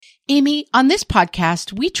Amy, on this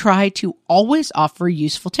podcast, we try to always offer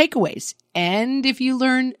useful takeaways. And if you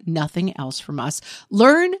learn nothing else from us,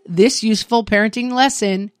 learn this useful parenting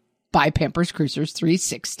lesson by Pampers Cruisers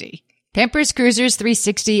 360. Pampers Cruisers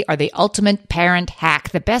 360 are the ultimate parent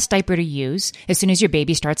hack, the best diaper to use as soon as your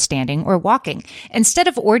baby starts standing or walking. Instead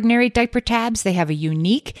of ordinary diaper tabs, they have a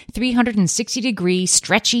unique 360-degree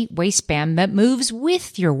stretchy waistband that moves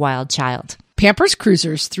with your wild child. Pampers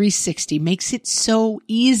Cruisers 360 makes it so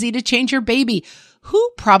easy to change your baby,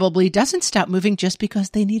 who probably doesn't stop moving just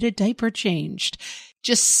because they need a diaper changed.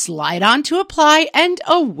 Just slide on to apply and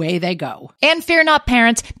away they go. And fear not,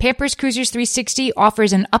 parents, Pampers Cruisers 360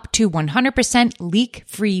 offers an up to 100%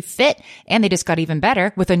 leak-free fit, and they just got even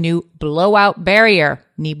better with a new blowout barrier.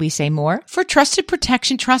 Need we say more? For trusted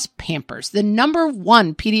protection, trust Pampers, the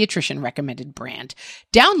 #1 pediatrician recommended brand.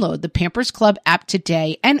 Download the Pampers Club app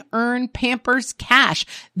today and earn Pampers Cash.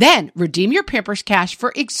 Then redeem your Pampers Cash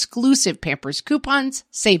for exclusive Pampers coupons,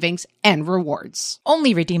 savings, and rewards.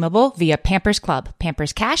 Only redeemable via Pampers Club.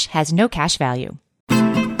 Pampers Cash has no cash value.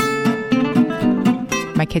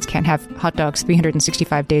 My kids can't have hot dogs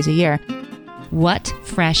 365 days a year. What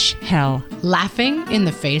fresh hell? Laughing in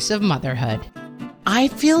the face of motherhood. I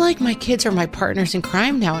feel like my kids are my partners in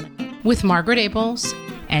crime now. With Margaret Abels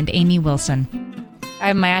and Amy Wilson. I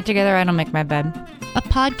have my act together, I don't make my bed. A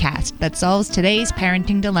podcast that solves today's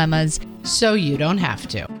parenting dilemmas so you don't have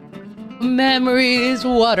to. Memories,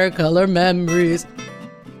 watercolor memories.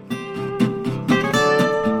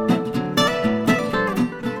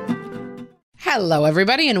 Hello,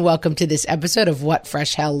 everybody, and welcome to this episode of What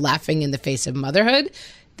Fresh Hell, Laughing in the Face of Motherhood.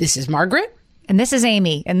 This is Margaret. And this is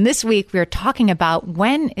Amy. And this week we're talking about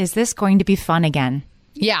when is this going to be fun again?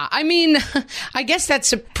 Yeah, I mean, I guess that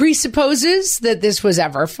presupposes that this was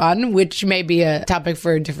ever fun, which may be a topic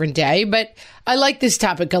for a different day. But I like this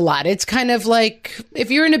topic a lot. It's kind of like,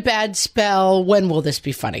 if you're in a bad spell, when will this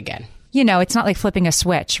be fun again? You know, it's not like flipping a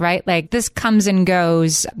switch, right? Like this comes and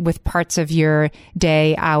goes with parts of your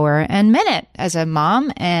day, hour, and minute as a mom.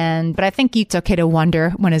 But I think it's okay to wonder,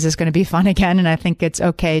 when is this going to be fun again? And I think it's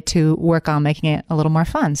okay to work on making it a little more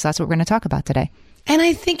fun. So that's what we're going to talk about today. And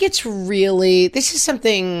I think this is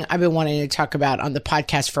something I've been wanting to talk about on the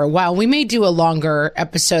podcast for a while. We may do a longer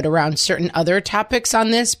episode around certain other topics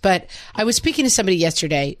on this, but I was speaking to somebody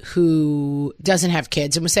yesterday who doesn't have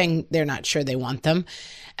kids and was saying they're not sure they want them.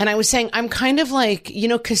 And I was saying, I'm kind of like, you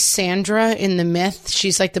know, Cassandra in the myth.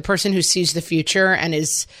 She's like the person who sees the future, and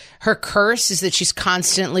her curse is that she's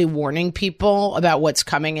constantly warning people about what's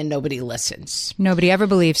coming and nobody listens. Nobody ever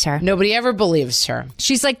believes her. Nobody ever believes her.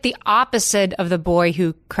 She's like the opposite of the boy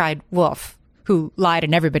who cried wolf, who lied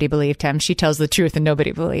and everybody believed him. She tells the truth and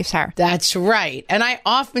nobody believes her. That's right. And I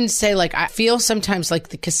often say, like, I feel sometimes like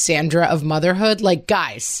the Cassandra of motherhood. Like,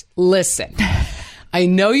 guys, listen. I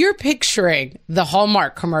know you're picturing the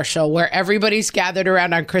Hallmark commercial where everybody's gathered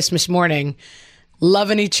around on Christmas morning,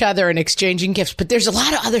 loving each other and exchanging gifts, but there's a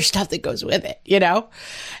lot of other stuff that goes with it, you know?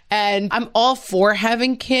 And I'm all for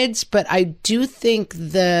having kids, but I do think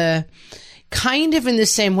the kind of in the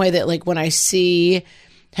same way that, like, when I see,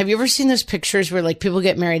 have you ever seen those pictures where, like, people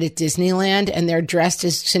get married at Disneyland and they're dressed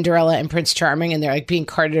as Cinderella and Prince Charming and they're, like, being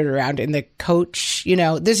carted around in the coach? You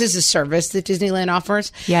know, this is a service that Disneyland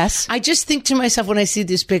offers. Yes. I just think to myself when I see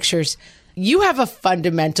these pictures, you have a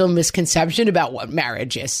fundamental misconception about what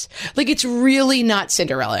marriage is. Like, it's really not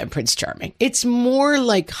Cinderella and Prince Charming. It's more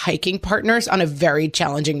like hiking partners on a very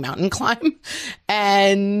challenging mountain climb.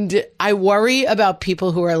 And I worry about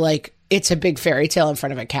people who are like, it's a big fairy tale in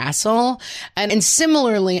front of a castle. And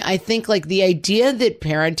similarly, I think like the idea that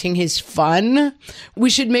parenting is fun, we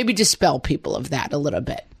should maybe dispel people of that a little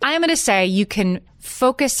bit. I'm going to say you can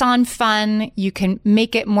focus on fun. You can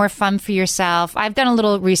make it more fun for yourself. I've done a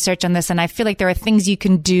little research on this, and I feel like there are things you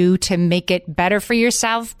can do to make it better for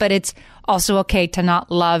yourself, but it's also okay to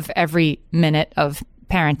not love every minute of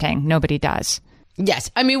parenting. Nobody does.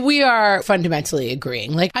 Yes. I mean, we are fundamentally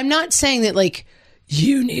agreeing. Like, I'm not saying that, like,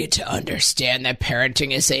 you need to understand that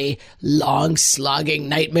parenting is a long, slogging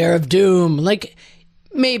nightmare of doom. Like,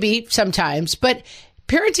 maybe sometimes, but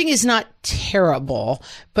parenting is not terrible.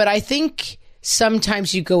 But I think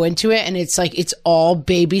sometimes you go into it and it's like, it's all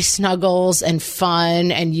baby snuggles and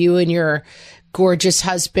fun and you and your gorgeous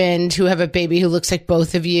husband who have a baby who looks like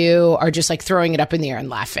both of you are just like throwing it up in the air and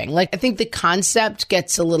laughing. Like, I think the concept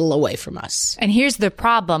gets a little away from us. And here's the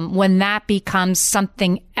problem. When that becomes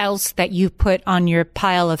something else that you put on your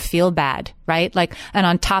pile of feel bad, right? Like, and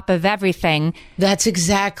on top of everything. That's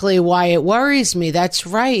exactly why it worries me. That's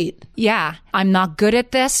right. Yeah. I'm not good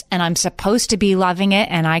at this and I'm supposed to be loving it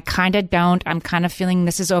and I kind of don't. I'm kind of feeling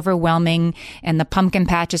this is overwhelming and the pumpkin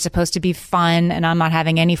patch is supposed to be fun and I'm not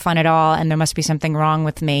having any fun at all and there must be something wrong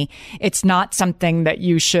with me. It's not something that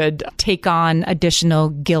you should take on additional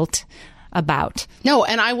guilt about. No,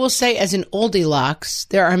 and I will say as an oldie locks,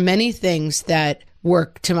 there are many things that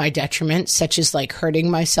work to my detriment, such as like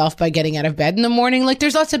hurting myself by getting out of bed in the morning. Like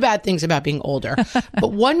there's lots of bad things about being older.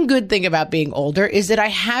 But one good thing about being older is that I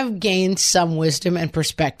have gained some wisdom and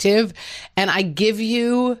perspective. And I give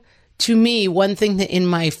you, to me, one thing that in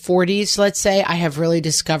my 40s, let's say, I have really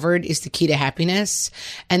discovered is the key to happiness.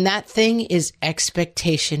 And that thing is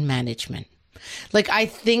expectation management. Like, I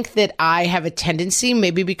think that I have a tendency,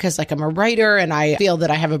 maybe because like I'm a writer and I feel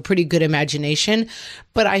that I have a pretty good imagination,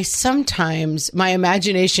 but I sometimes, my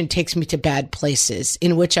imagination takes me to bad places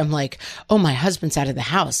in which I'm like, oh, my husband's out of the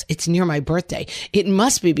house. It's near my birthday. It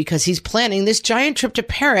must be because he's planning this giant trip to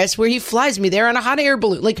Paris where he flies me there on a hot air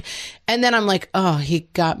balloon. Like, and then I'm like, oh, he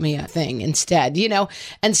got me a thing instead, you know?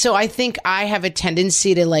 And so I think I have a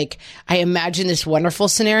tendency to like, I imagine this wonderful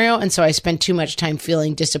scenario. And so I spend too much time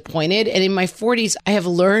feeling disappointed. And in my 40s, I have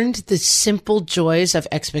learned the simple joys of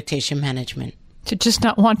expectation management. To just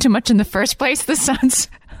not want too much in the first place? This sounds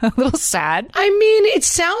a little sad. I mean, it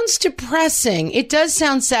sounds depressing. It does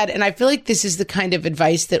sound sad. And I feel like this is the kind of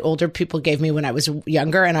advice that older people gave me when I was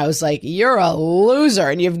younger. And I was like, you're a loser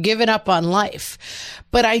and you've given up on life.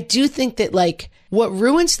 But I do think that like what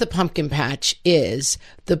ruins the pumpkin patch is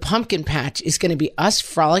the pumpkin patch is going to be us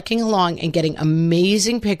frolicking along and getting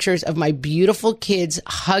amazing pictures of my beautiful kids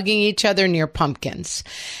hugging each other near pumpkins.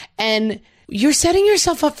 And you're setting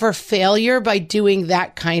yourself up for failure by doing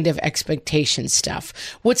that kind of expectation stuff.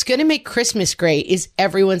 What's going to make Christmas great is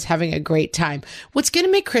everyone's having a great time. What's going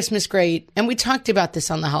to make Christmas great, and we talked about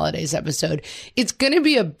this on the holidays episode, it's going to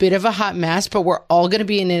be a bit of a hot mess, but we're all going to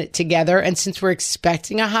be in it together. And since we're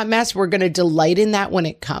expecting a hot mess, we're going to delight in that when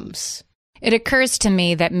it comes. It occurs to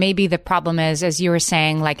me that maybe the problem is, as you were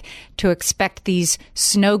saying, like to expect these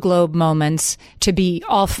snow globe moments to be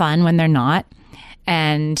all fun when they're not.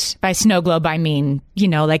 And by snow globe, I mean, you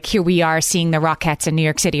know, like here we are seeing the Rockettes in New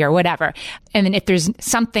York City or whatever. And then if there's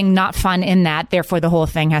something not fun in that, therefore the whole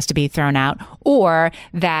thing has to be thrown out. Or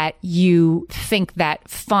that you think that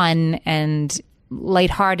fun and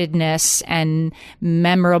lightheartedness and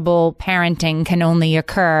memorable parenting can only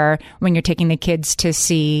occur when you're taking the kids to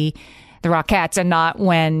see the Rockettes and not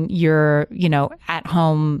when you're, you know, at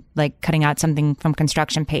home, like cutting out something from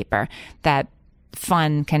construction paper. That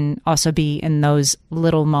fun can also be in those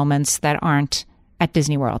little moments that aren't at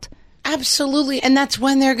Disney World. Absolutely. And that's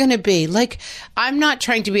when they're going to be. Like, I'm not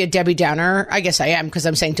trying to be a Debbie Downer. I guess I am because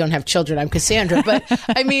I'm saying don't have children. I'm Cassandra. But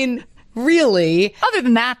I mean, really. Other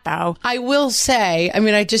than that, though, I will say, I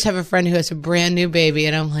mean, I just have a friend who has a brand new baby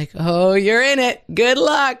and I'm like, oh, you're in it. Good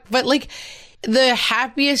luck. But like the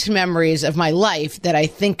happiest memories of my life that I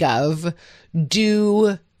think of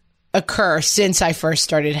do occur since I first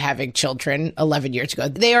started having children 11 years ago.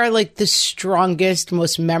 They are like the strongest,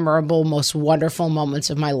 most memorable, most wonderful moments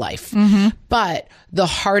of my life. Mm-hmm. But the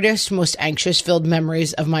hardest, most anxious-filled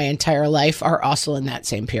memories of my entire life are also in that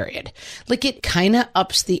same period. Like it kind of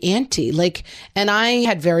ups the ante. Like, and I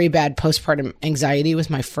had very bad postpartum anxiety with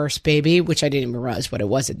my first baby, which I didn't even realize what it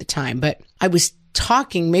was at the time. But I was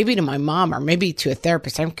talking maybe to my mom or maybe to a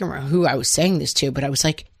therapist. I don't remember who I was saying this to, but I was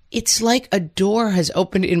like, it's like a door has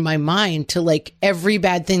opened in my mind to like every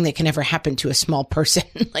bad thing that can ever happen to a small person.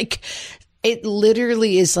 Like it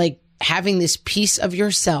literally is like having this piece of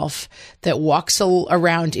yourself that walks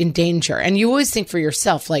around in danger. And you always think for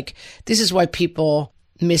yourself, like this is why people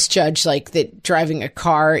misjudge like that driving a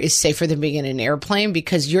car is safer than being in an airplane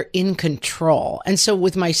because you're in control. And so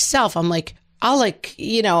with myself, I'm like, I'll like,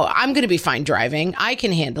 you know, I'm going to be fine driving. I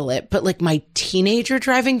can handle it. But like my teenager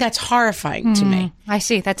driving, that's horrifying to me. I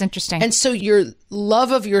see. That's interesting. And so your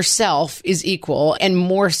love of yourself is equal and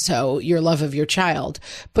more so your love of your child.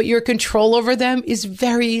 But your control over them is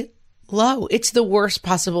very low. It's the worst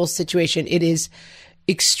possible situation. It is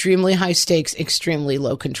extremely high stakes, extremely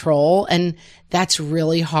low control. And that's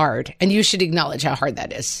really hard. And you should acknowledge how hard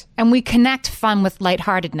that is. And we connect fun with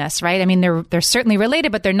lightheartedness, right? I mean, they're certainly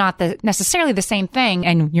related, but they're not necessarily the same thing.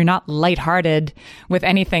 And you're not lighthearted with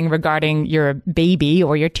anything regarding your baby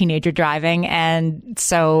or your teenager driving. And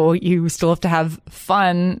so you still have to have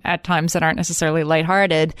fun at times that aren't necessarily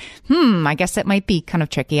lighthearted. I guess that might be kind of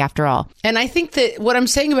tricky after all. And I think that what I'm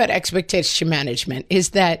saying about expectation management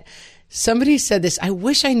is that somebody said this. I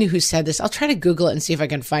wish I knew who said this. I'll try to Google it and see if I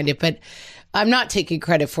can find it, but I'm not taking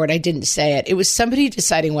credit for it. I didn't say it. It was somebody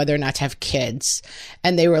deciding whether or not to have kids.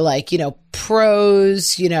 And they were like,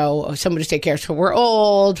 pros, someone to take care of us when we're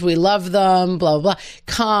old. We love them, blah, blah, blah.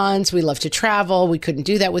 Cons, we love to travel. We couldn't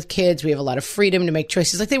do that with kids. We have a lot of freedom to make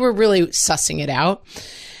choices. Like they were really sussing it out.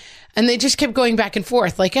 And they just kept going back and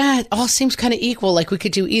forth like, it all seems kind of equal. Like we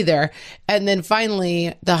could do either. And then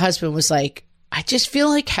finally the husband was like, I just feel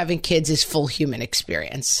like having kids is full human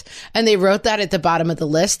experience. And they wrote that at the bottom of the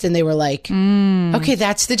list. And they were like, okay,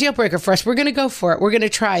 that's the deal breaker for us. We're going to go for it. We're going to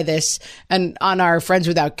try this. And on our Friends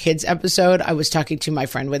Without Kids episode, I was talking to my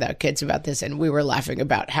friend without kids about this. And we were laughing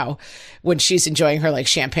about how when she's enjoying her like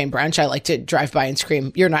champagne brunch, I like to drive by and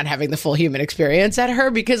scream, you're not having the full human experience at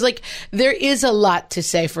her. Because like there is a lot to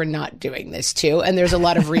say for not doing this too. And there's a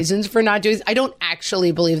lot of reasons for not doing this. I don't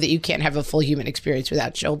actually believe that you can't have a full human experience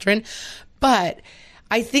without children. But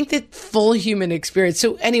I think that full human experience.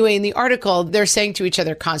 So anyway, in the article, they're saying to each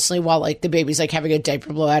other constantly while like the baby's like having a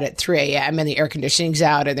diaper blowout at 3 a.m. and the air conditioning's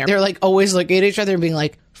out and they're like always looking at each other and being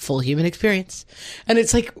like, full human experience. And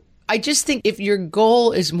it's like, I just think if your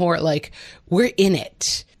goal is more like, we're in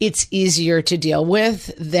it, it's easier to deal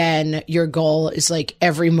with than your goal is like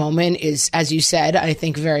every moment is, as you said, I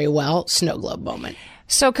think very well, snow globe moment.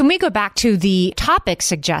 So can we go back to the topic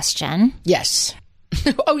suggestion? Yes.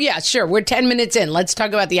 Oh, yeah, sure. We're 10 minutes in. Let's talk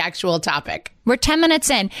about the actual topic. We're 10 minutes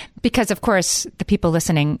in because, of course, the people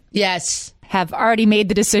listening yes, have already made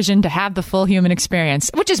the decision to have the full human experience,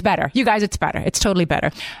 which is better. You guys, it's better. It's totally better.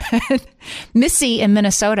 Missy in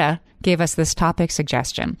Minnesota gave us this topic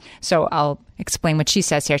suggestion. So I'll explain what she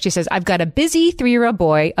says here. She says, I've got a busy 3-year-old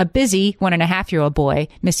boy, a busy 1.5-year-old boy.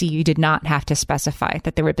 Missy, you did not have to specify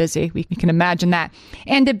that they were busy. We can imagine that.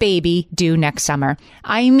 And a baby due next summer.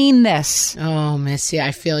 I mean this. Oh, Missy,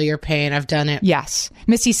 I feel your pain. I've done it. Yes.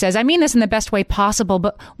 Missy says, I mean this in the best way possible,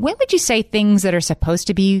 but when would you say things that are supposed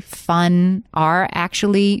to be fun are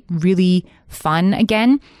actually really fun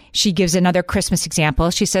again? She gives another Christmas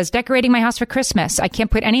example. She says, decorating my house for Christmas. I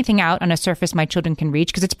can't put anything out on a surface my children can reach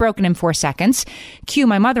because it's broken in 4 seconds. Cue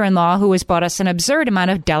my mother-in-law, who has bought us an absurd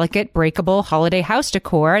amount of delicate, breakable holiday house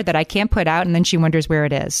decor that I can't put out, and then she wonders where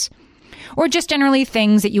it is. Or just generally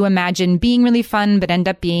things that you imagine being really fun but end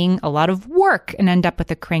up being a lot of work and end up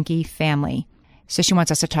with a cranky family. So she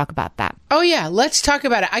wants us to talk about that. Oh, yeah. Let's talk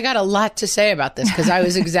about it. I got a lot to say about this because I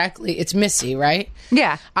was it's Missy, right?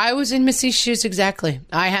 Yeah. I was in Missy's shoes exactly.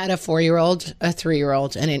 I had a 4-year-old, a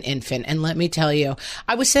 3-year-old, and an infant. And let me tell you,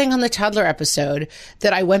 I was saying on the toddler episode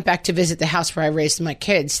that I went back to visit the house where I raised my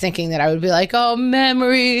kids thinking that I would be like, oh,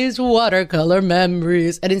 memories, watercolor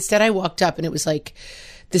memories. And instead I walked up and it was like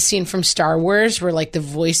the scene from Star Wars where like the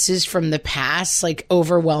voices from the past like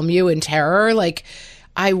overwhelm you in terror. Like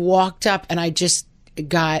I walked up and I just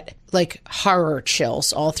got like horror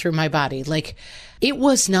chills all through my body. Like it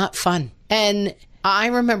was not fun. And I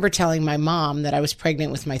remember telling my mom that I was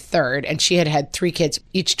pregnant with my third and she had 3 kids,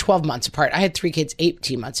 each 12 months apart. I had 3 kids,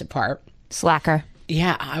 18 months apart. Slacker.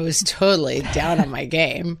 Yeah, I was totally down on my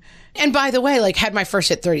game. And by the way, like had my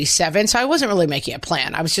first at 37. So I wasn't really making a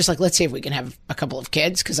plan. I was just like, let's see if we can have a couple of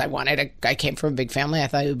kids because I came from a big family. I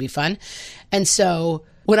thought it would be fun. And so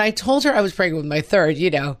when I told her I was pregnant with my third,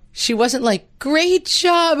 she wasn't like, great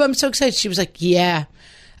job, I'm so excited. She was like, yeah,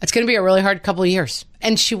 it's going to be a really hard couple of years.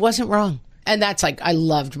 And she wasn't wrong. And that's like, I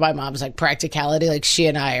loved my mom's like practicality. Like she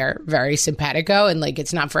and I are very simpatico and like,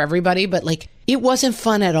 it's not for everybody, but like, it wasn't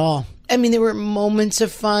fun at all. I mean, there were moments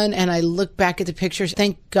of fun and I look back at the pictures.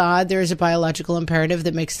 Thank God there is a biological imperative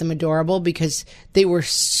that makes them adorable because they were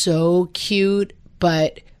so cute,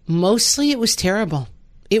 but mostly it was terrible.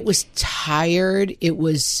 It was tired. It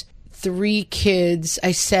was 3 kids.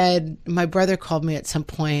 I said, my brother called me at some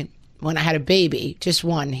point when I had a baby, just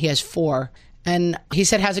one. He has 4. And he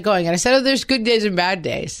said, how's it going? And I said, oh, there's good days and bad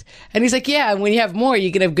days. And he's like, yeah, when you have more, you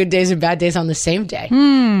can have good days and bad days on the same day.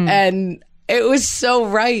 And it was so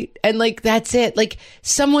right. And like, that's it. Like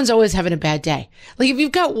someone's always having a bad day. Like if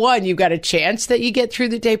you've got 1, you've got a chance that you get through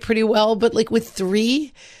the day pretty well. But like with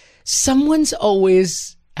 3, someone's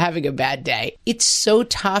always having a bad day. It's so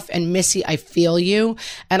tough. And Missy, I feel you.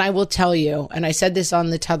 And I will tell you, and I said this on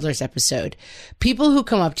the Toddlers episode, people who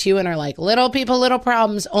come up to you and are like, little people, little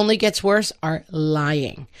problems, only gets worse, are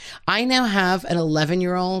lying. I now have an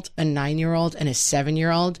 11-year-old, a 9-year-old, and a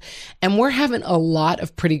 7-year-old, and we're having a lot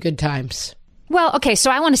of pretty good times. Well, okay, so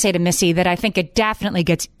I want to say to Missy that I think it definitely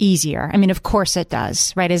gets easier. I mean, of course it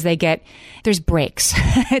does, right? As there's breaks.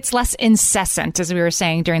 It's less incessant, as we were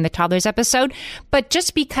saying during the Toddlers episode. But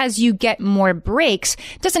just because you get more breaks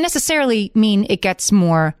doesn't necessarily mean it gets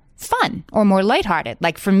more fun or more lighthearted.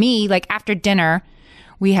 Like for me, like after dinner,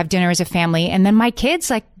 we have dinner as a family, and then my kids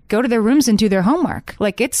like go to their rooms and do their homework.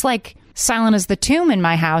 Like it's like silent as the tomb in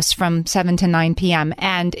my house from 7 to 9 p.m.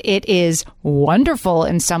 And it is wonderful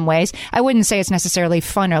in some ways. I wouldn't say it's necessarily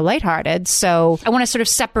fun or lighthearted. So I want to sort of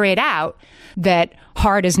separate out that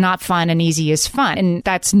hard is not fun and easy is fun. And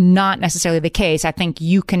that's not necessarily the case. I think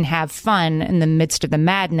you can have fun in the midst of the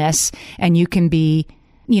madness, and you can be,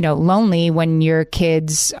 lonely when your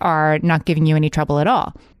kids are not giving you any trouble at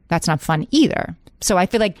all. That's not fun either. So I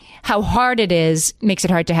feel like how hard it is makes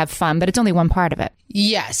it hard to have fun, but it's only one part of it.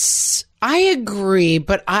 Yes, I agree,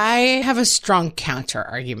 but I have a strong counter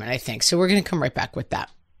argument, I think. So we're going to come right back with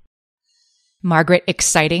that. Margaret,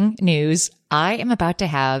 exciting news. I am about to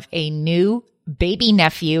have a new baby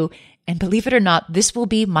nephew, and believe it or not, this will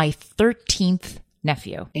be my 13th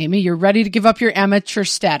nephew. Amy, you're ready to give up your amateur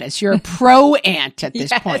status. You're a pro aunt at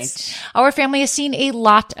this point. Our family has seen a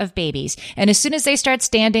lot of babies, and as soon as they start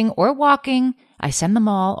standing or walking, I send them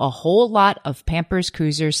all a whole lot of Pampers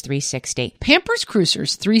Cruisers 360. Pampers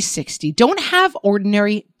Cruisers 360 don't have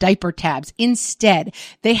ordinary diaper tabs. Instead,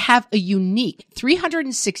 they have a unique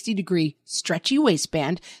 360-degree stretchy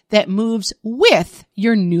waistband that moves with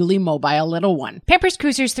your newly mobile little one. Pampers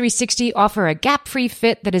Cruisers 360 offer a gap-free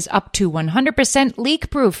fit that is up to 100%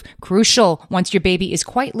 leak-proof. Crucial once your baby is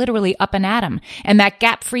quite literally up and at 'em. And that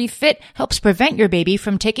gap-free fit helps prevent your baby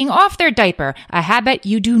from taking off their diaper, a habit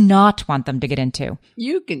you do not want them to get into.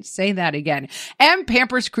 You can say that again. And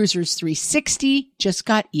Pampers Cruisers 360 just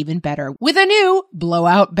got even better with a new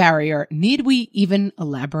blowout barrier. Need we even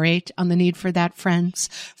elaborate on the need for that, friends?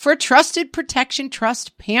 For trusted protection,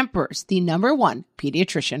 trust Pampers, the #1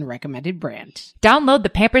 pediatrician recommended brand. Download the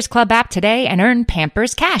Pampers Club app today and earn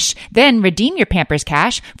Pampers Cash. Then redeem your Pampers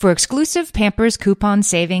Cash for exclusive Pampers coupon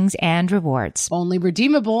savings and rewards. Only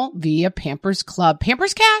redeemable via Pampers Club.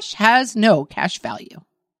 Pampers Cash has no cash value.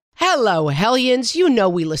 Hello, Hellions. You know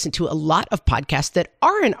we listen to a lot of podcasts that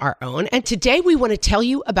aren't our own, and today we want to tell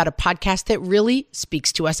you about a podcast that really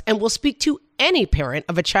speaks to us and will speak to any parent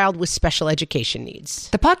of a child with special education needs.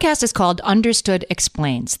 The podcast is called Understood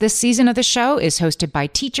Explains. This season of the show is hosted by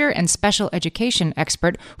teacher and special education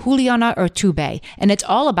expert Juliana Urtubey, and it's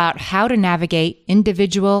all about how to navigate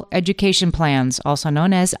individual education plans, also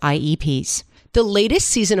known as IEPs. The latest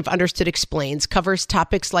season of Understood Explains covers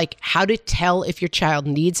topics like how to tell if your child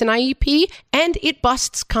needs an IEP, and it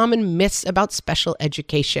busts common myths about special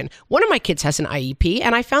education. One of my kids has an IEP,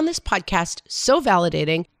 and I found this podcast so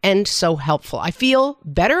validating and so helpful. I feel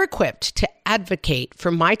better equipped to advocate for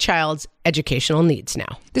my child's educational needs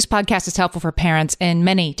now. This podcast is helpful for parents in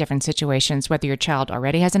many different situations, whether your child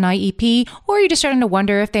already has an IEP or you're just starting to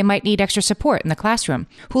wonder if they might need extra support in the classroom.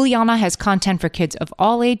 Juliana has content for kids of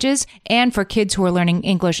all ages and for kids who are learning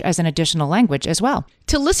English as an additional language as well.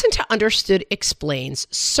 To listen to Understood Explains,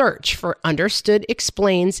 search for Understood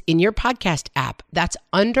Explains in your podcast app. That's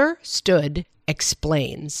Understood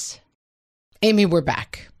Explains. Amy, we're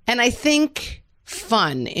back. And I think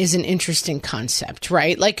fun is an interesting concept,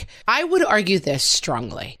 right? Like, I would argue this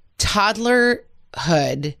strongly.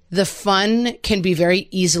 Toddlerhood, the fun can be very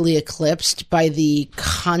easily eclipsed by the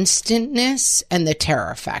constantness and the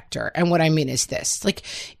terror factor. And what I mean is this, like,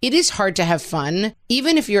 it is hard to have fun,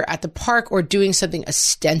 even if you're at the park or doing something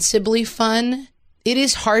ostensibly fun. It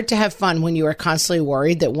is hard to have fun when you are constantly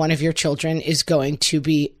worried that one of your children is going to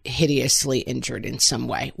be hideously injured in some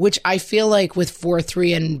way, which I feel like with 4,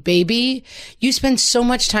 3, and baby, you spend so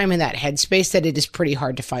much time in that headspace that it is pretty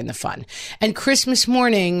hard to find the fun. And Christmas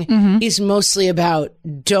morning is mostly about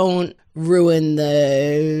don't ruin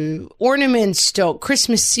the ornaments.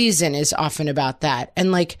 Christmas season is often about that.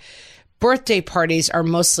 And like, birthday parties are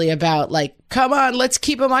mostly about like, come on, let's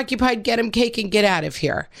keep them occupied, get them cake and get out of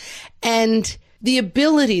here. And the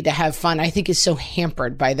ability to have fun, I think, is so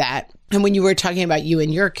hampered by that. And when you were talking about you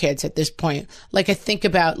and your kids at this point, like I think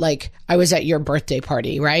about like I was at your birthday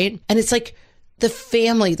party, right? And it's like the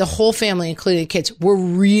family, the whole family, including the kids, were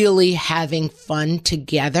really having fun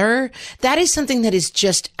together. That is something that is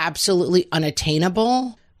just absolutely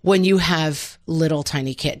unattainable when you have little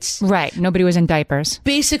tiny kids. Right. Nobody was in diapers.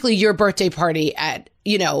 Basically, your birthday party at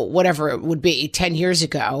whatever it would be 10 years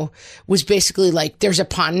ago was basically like, there's a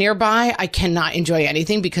pond nearby. I cannot enjoy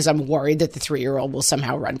anything because I'm worried that the 3-year-old will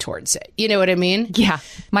somehow run towards it. You know what I mean? Yeah.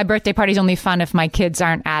 My birthday party's only fun if my kids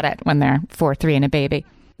aren't at it when they're 4, 3 and a baby.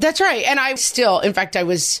 That's right. And in fact, I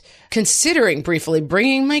was considering briefly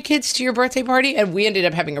bringing my kids to your birthday party, and we ended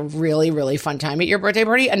up having a really, really fun time at your birthday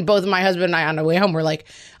party. And both my husband and I on the way home were like,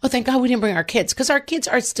 oh, thank God we didn't bring our kids, because our kids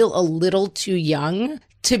are still a little too young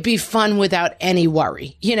to be fun without any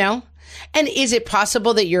worry, And is it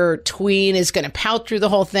possible that your tween is going to pout through the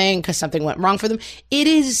whole thing because something went wrong for them? It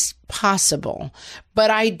is possible. But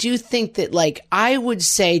I do think that, I would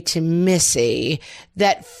say to Missy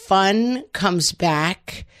that fun comes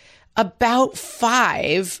back about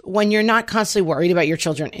 5 when you're not constantly worried about your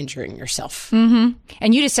children injuring yourself. Mm-hmm.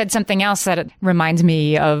 And you just said something else that reminds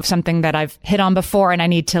me of something that I've hit on before, and I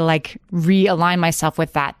need to realign myself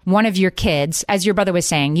with that. One of your kids, as your brother was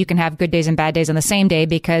saying, you can have good days and bad days on the same day,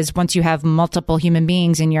 because once you have multiple human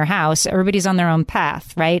beings in your house, everybody's on their own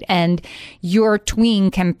path, right? And your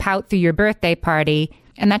tween can pout through your birthday party.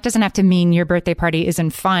 And that doesn't have to mean your birthday party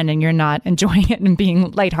isn't fun and you're not enjoying it and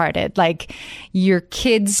being lighthearted. Your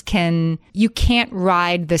kids you can't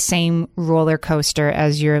ride the same roller coaster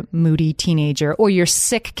as your moody teenager or your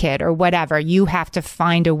sick kid or whatever. You have to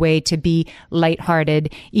find a way to be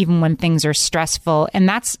lighthearted even when things are stressful. And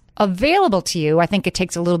that's available to you. I think it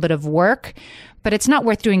takes a little bit of work, but it's not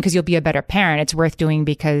worth doing because you'll be a better parent. It's worth doing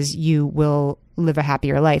because you will live a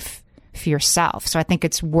happier life for yourself. So I think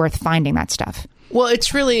it's worth finding that stuff. Well,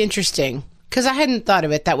 it's really interesting because I hadn't thought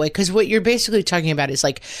of it that way. Because what you're basically talking about is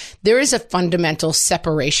there is a fundamental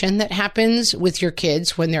separation that happens with your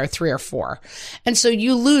kids when they're 3 or 4. And so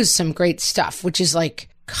you lose some great stuff, which is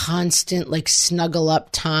constant snuggle up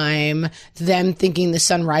time, them thinking the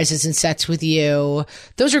sun rises and sets with you.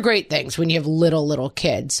 Those are great things when you have little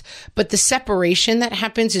kids. But the separation that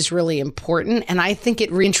happens is really important. And I think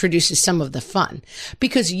it reintroduces some of the fun,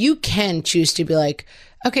 because you can choose to be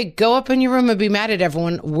okay, go up in your room and be mad at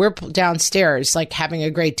everyone. We're downstairs, having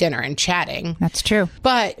a great dinner and chatting. That's true.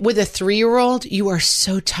 But with a 3-year-old, you are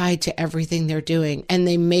so tied to everything they're doing, and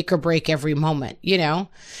they make or break every moment,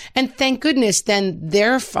 And thank goodness then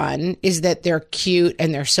their fun is that they're cute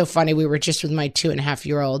and they're so funny. We were just with my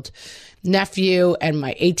 2.5-year-old nephew and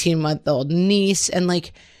my 18-month-old niece, and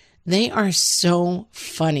they are so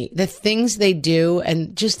funny. The things they do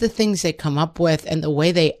and just the things they come up with and the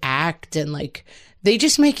way they act, and they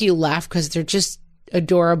just make you laugh because they're just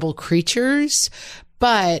adorable creatures.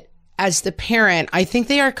 But as the parent, I think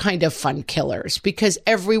they are kind of fun killers, because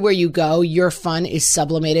everywhere you go, your fun is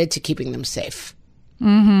sublimated to keeping them safe.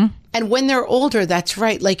 Mm-hmm. And when they're older, that's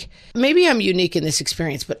right. Maybe I'm unique in this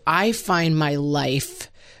experience, but I find my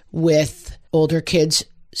life with older kids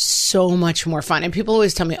so much more fun. And people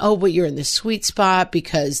always tell me, oh, but you're in this sweet spot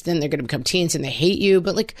because then they're going to become teens and they hate you.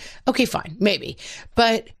 But okay, fine, maybe.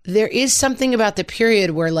 But there is something about the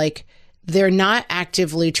period where they're not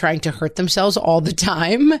actively trying to hurt themselves all the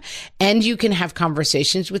time. And you can have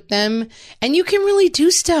conversations with them and you can really do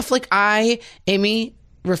stuff. Amy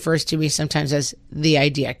refers to me sometimes as the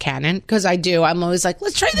idea cannon, because I do. I'm always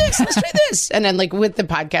let's try this, let's try this. And then with the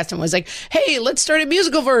podcast, I'm always hey, let's start a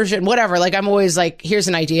musical version, whatever. I'm always here's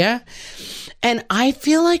an idea. And I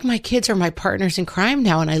feel like my kids are my partners in crime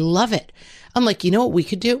now, and I love it. I'm you know what we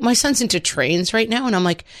could do? My son's into trains right now, and I'm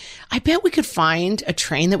I bet we could find a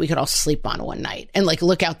train that we could all sleep on one night and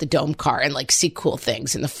look out the dome car and see cool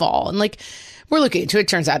things in the fall. And we're looking into it.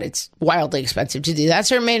 Turns out it's wildly expensive to do that.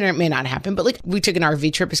 So it may or may not happen. But we took an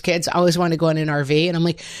RV trip as kids. I always wanted to go in an RV. And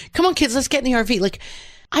I'm come on, kids, let's get in the RV.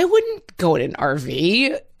 I wouldn't go in an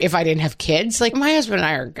RV if I didn't have kids. My husband and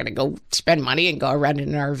I are going to go spend money and go around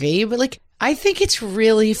in an RV. But I think it's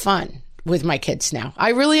really fun with my kids now.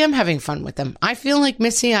 I really am having fun with them. I feel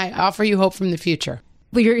Missy, I offer you hope from the future.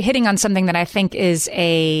 Well, you're hitting on something that I think is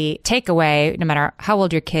a takeaway, no matter how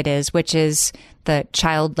old your kid is, which is the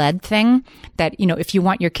child-led thing, that, if you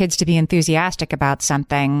want your kids to be enthusiastic about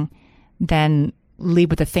something, then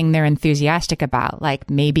lead with the thing they're enthusiastic about.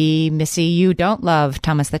 Maybe, Missy, you don't love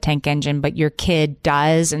Thomas the Tank Engine, but your kid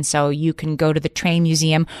does. And so you can go to the train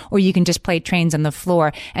museum, or you can just play trains on the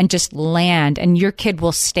floor and just land, and your kid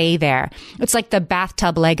will stay there. It's like the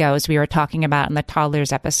bathtub Legos we were talking about in the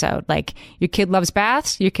toddlers episode. Your kid loves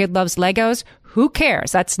baths, your kid loves Legos. Who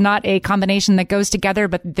cares? That's not a combination that goes together,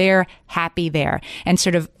 but they're happy there. And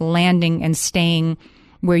sort of landing and staying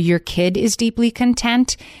where your kid is deeply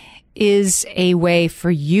content is a way for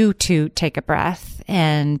you to take a breath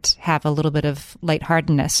and have a little bit of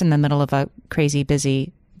lightheartedness in the middle of a crazy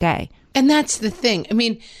busy day. And that's the thing.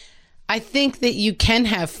 I think that you can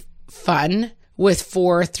have fun with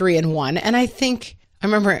 4, 3, and 1. And I think I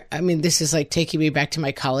remember, this is like taking me back to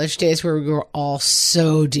my college days where we were all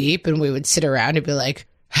so deep and we would sit around and be like,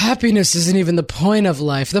 happiness isn't even the point of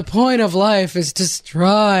life. The point of life is to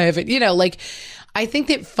strive. And, I think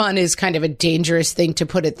that fun is kind of a dangerous thing to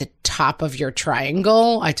put at the top of your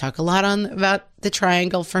triangle. I talk a lot about the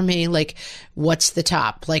triangle for me. Like, what's the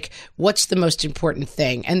top? Like, what's the most important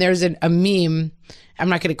thing? And there's a meme. I'm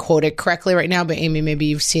not going to quote it correctly right now, but Amy, maybe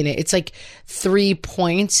you've seen it. It's like 3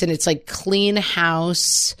 points and it's like clean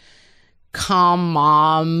house, calm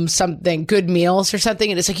mom, something, good meals or something.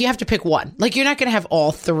 And it's like, you have to pick one. Like, you're not going to have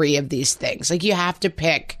all 3 of these things. Like, you have to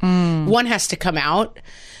pick. One has to come out.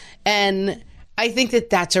 And I think that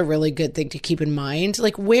that's a really good thing to keep in mind.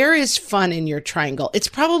 Like, where is fun in your triangle? It's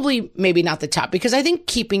probably maybe not the top, because I think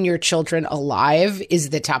keeping your children alive is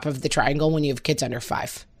the top of the triangle when you have kids under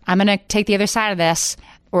 5. I'm going to take the other side of this,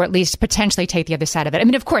 or at least potentially take the other side of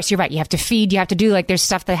it. Of course, you're right. You have to feed, you have to do, there's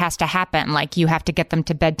stuff that has to happen. Like, you have to get them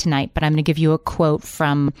to bed tonight. But I'm going to give you a quote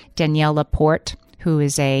from Danielle Laporte, who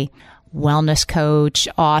is a wellness coach,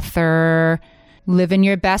 author, living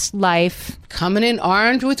your best life. Coming in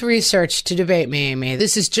armed with research to debate me, Amy.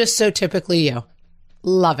 This is just so typically you.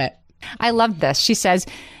 Love it. I love this. She says,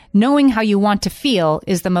 knowing how you want to feel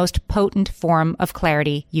is the most potent form of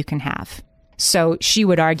clarity you can have. So she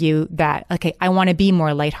would argue that, okay, I want to be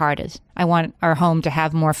more lighthearted. I want our home to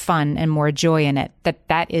have more fun and more joy in it.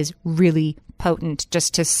 That is really potent,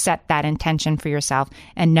 just to set that intention for yourself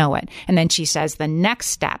and know it. And then she says the next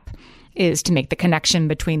step is to make the connection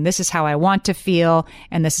between this is how I want to feel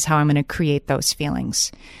and this is how I'm going to create those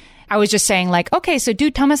feelings. I was just saying, okay, so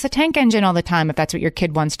do Thomas the Tank Engine all the time if that's what your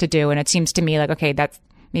kid wants to do. And it seems to me like, okay, that's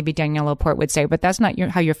maybe Danielle Laporte would say, but that's not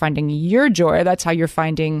how you're finding your joy. That's how you're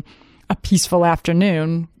finding a peaceful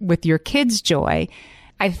afternoon with your kids' joy.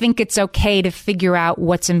 I think it's okay to figure out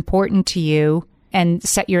what's important to you and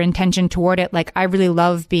set your intention toward it. Like, I really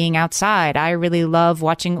love being outside. I really love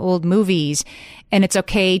watching old movies. And it's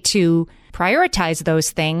okay to prioritize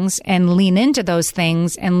those things and lean into those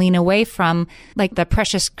things and lean away from, the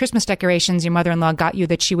precious Christmas decorations your mother-in-law got you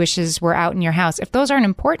that she wishes were out in your house. If those aren't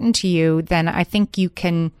important to you, then I think you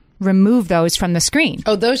can remove those from the screen.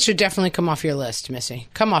 Oh, those should definitely come off your list, Missy.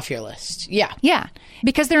 Come off your list. Yeah. Yeah.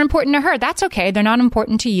 Because they're important to her. That's okay. They're not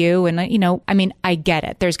important to you. And, I get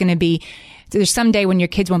it. There's some day when your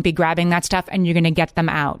kids won't be grabbing that stuff and you're going to get them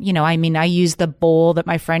out. I use the bowl that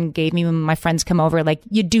my friend gave me when my friends come over.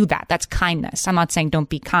 You do that. That's kindness. I'm not saying don't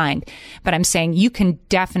be kind, but I'm saying you can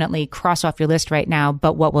definitely cross off your list right now.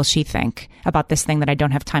 But what will she think about this thing that I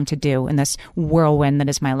don't have time to do in this whirlwind that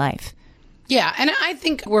is my life? Yeah, and I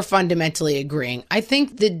think we're fundamentally agreeing. I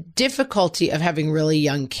think the difficulty of having really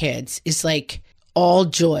young kids is all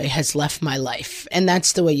joy has left my life. And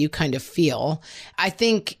that's the way you kind of feel. I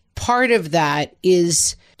think part of that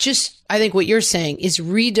is just, I think what you're saying is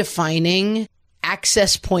redefining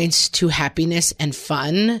access points to happiness and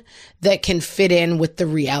fun that can fit in with the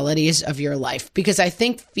realities of your life. Because I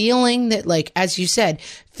think feeling that, as you said,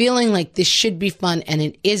 feeling like this should be fun and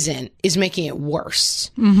it isn't is making it worse.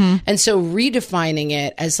 Mm-hmm. And so redefining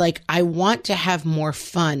it as I want to have more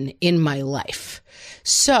fun in my life.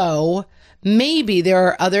 So maybe there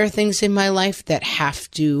are other things in my life that have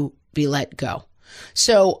to be let go.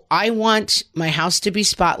 So I want my house to be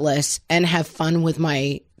spotless and have fun with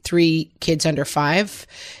my 3 kids under 5.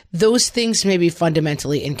 Those things may be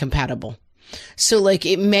fundamentally incompatible. So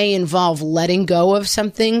it may involve letting go of some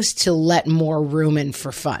things to let more room in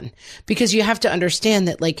for fun, because you have to understand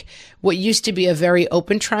that what used to be a very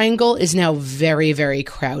open triangle is now very, very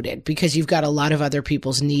crowded because you've got a lot of other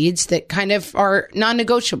people's needs that kind of are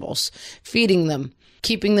non-negotiables, feeding them,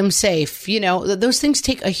 keeping them safe. Those things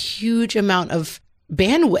take a huge amount of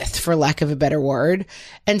bandwidth, for lack of a better word.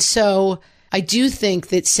 And so I do think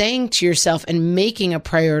that saying to yourself and making a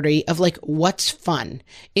priority of what's fun?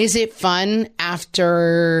 Is it fun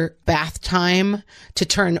after bath time to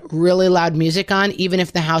turn really loud music on, even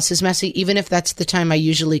if the house is messy, even if that's the time I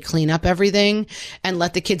usually clean up everything and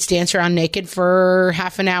let the kids dance around naked for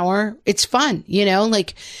half an hour? It's fun,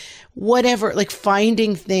 whatever,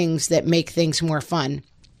 finding things that make things more fun.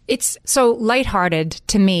 It's so lighthearted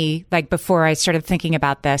to me, before I started thinking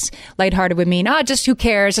about this. Lighthearted would mean, just who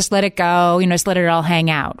cares? Just let it go. Just let it all hang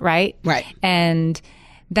out. Right? Right. And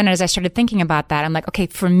then as I started thinking about that, I'm okay,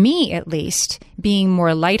 for me at least, being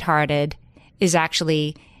more lighthearted is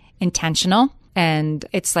actually intentional. And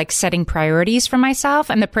it's like setting priorities for myself.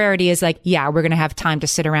 And the priority is like, yeah, we're going to have time to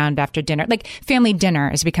sit around after dinner. Like family dinner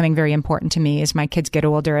is becoming very important to me as my kids get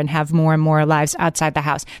older and have more and more lives outside the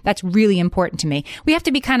house. That's really important to me. We have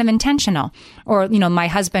to be kind of intentional. Or, my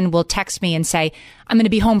husband will text me and say, I'm going to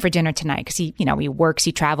be home for dinner tonight because he works,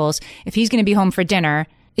 he travels. If he's going to be home for dinner,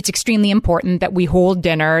 it's extremely important that we hold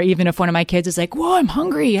dinner, even if one of my kids is like, whoa, I'm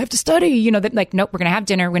hungry, I have to study. Nope, we're going to have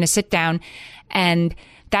dinner, we're going to sit down. And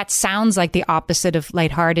that sounds like the opposite of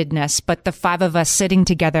lightheartedness, but the 5 of us sitting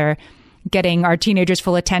together, getting our teenagers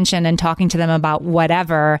full attention and talking to them about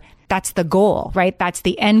whatever, that's the goal, right? That's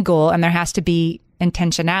the end goal. And there has to be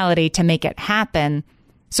intentionality to make it happen.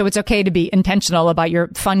 So it's okay to be intentional about your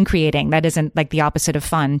fun creating. That isn't like the opposite of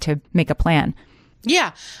fun to make a plan.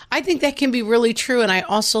 Yeah, I think that can be really true. And I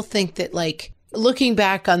also think that like looking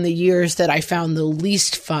back on the years that I found the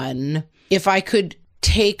least fun, if I could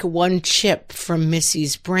take one chip from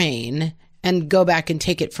Missy's brain and go back and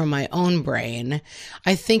take it from my own brain,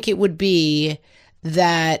 I think it would be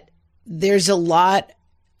that there's a lot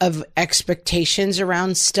of expectations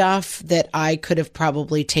around stuff that I could have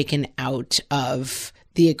probably taken out of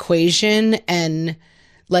the equation. And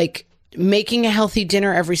like making a healthy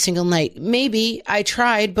dinner every single night, maybe I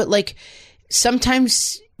tried, but like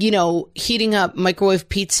sometimes heating up microwave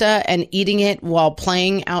pizza and eating it while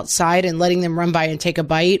playing outside and letting them run by and take a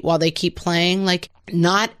bite while they keep playing. Like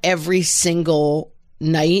not every single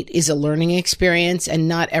night is a learning experience, and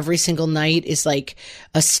not every single night is like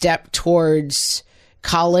a step towards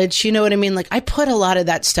college. You know what I mean? Like I put a lot of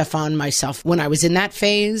that stuff on myself when I was in that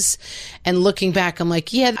phase, and looking back, I'm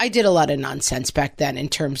like, yeah, I did a lot of nonsense back then in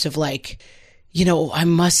terms of like, I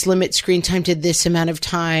must limit screen time to this amount of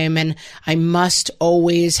time, and I must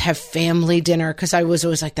always have family dinner, because I was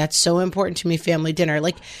always like, that's so important to me, family dinner.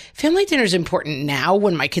 Like family dinner is important now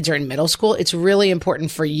when my kids are in middle school. It's really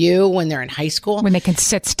important for you when they're in high school. When they can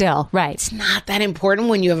sit still, right. It's not that important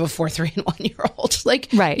when you have a 4, 3, and 1 year old. Like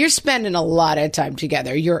right. You're spending a lot of time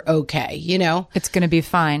together. You're okay, It's going to be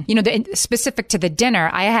fine. Specific to the dinner,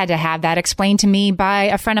 I had to have that explained to me by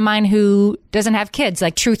a friend of mine who doesn't have kids,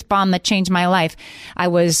 like truth bomb that changed my life. I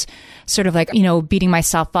was sort of like, beating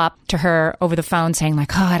myself up to her over the phone saying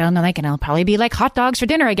like, oh, I don't know, like, and it'll probably be like hot dogs for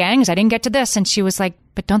dinner again because I didn't get to this. And she was like,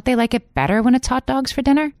 but don't they like it better when it's hot dogs for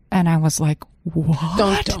dinner? And I was like, what?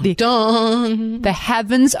 Dun, dun, dun. The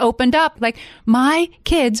heavens opened up. Like my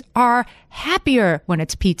kids are happier when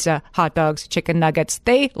it's pizza, hot dogs, chicken nuggets.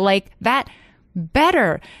 They like that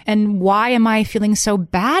better. And why am I feeling so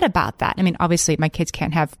bad about that? I mean, obviously my kids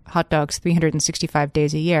can't have hot dogs 365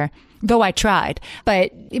 days a year, though I tried,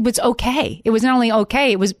 but it was okay. It was not only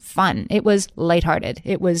okay, it was fun. It was lighthearted.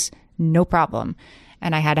 It was no problem.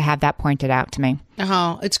 And I had to have that pointed out to me.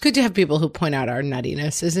 Oh, it's good to have people who point out our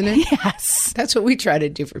nuttiness, isn't it? Yes. That's what we try to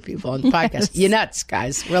do for people on the podcast. Yes. You're nuts,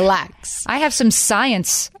 guys. Relax. I have some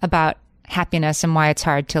science about happiness and why it's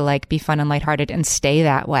hard to like be fun and lighthearted and stay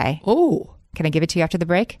that way. Oh. Can I give it to you after the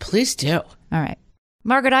break? Please do. All right.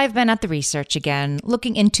 Margaret, I've been at the research again,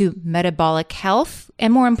 looking into metabolic health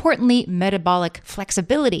and more importantly, metabolic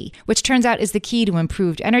flexibility, which turns out is the key to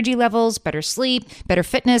improved energy levels, better sleep, better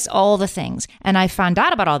fitness, all the things. And I found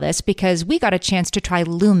out about all this because we got a chance to try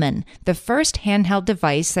Lumen, the first handheld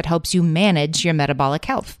device that helps you manage your metabolic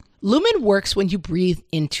health. Lumen works when you breathe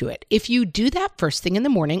into it. If you do that first thing in the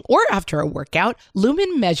morning or after a workout,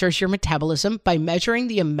 Lumen measures your metabolism by measuring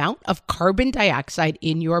the amount of carbon dioxide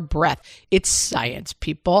in your breath. It's science,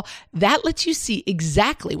 people. That lets you see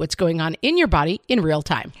exactly what's going on in your body in real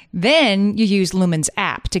time. Then you use Lumen's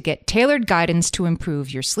app to get tailored guidance to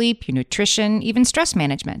improve your sleep, your nutrition, even stress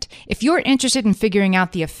management. If you're interested in figuring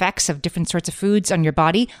out the effects of different sorts of foods on your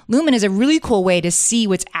body, Lumen is a really cool way to see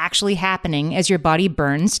what's actually happening as your body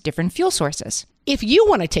burns different fuel sources. If you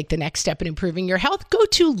want to take the next step in improving your health, go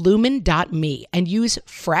to lumen.me and use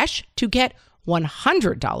FRESH to get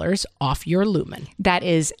 $100 off your Lumen. That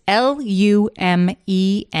is LUMEN.ME.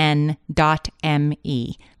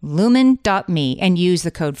 Lumen.me, and use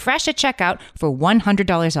the code FRESH at checkout for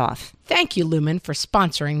 $100 off. Thank you, Lumen, for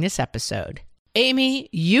sponsoring this episode. Amy,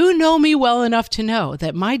 you know me well enough to know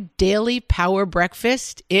that my daily power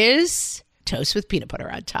breakfast is toast with peanut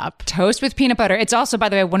butter on top. Toast with peanut butter. It's also, by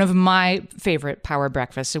the way, one of my favorite power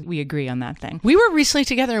breakfasts. So we agree on that thing. We were recently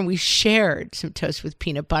together and we shared some toast with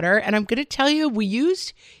peanut butter. And I'm going to tell you, we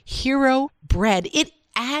used Hero bread. It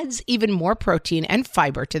adds even more protein and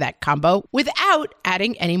fiber to that combo without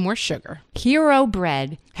adding any more sugar. Hero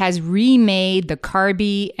bread has remade the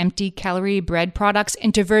carby, empty calorie bread products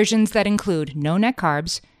into versions that include no net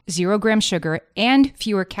carbs, 0 gram sugar, and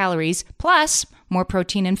fewer calories, plus more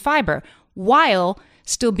protein and fiber, while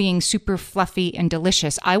still being super fluffy and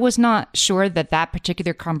delicious. I was not sure that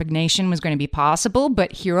particular combination was going to be possible,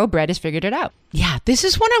 but Hero Bread has figured it out. Yeah, this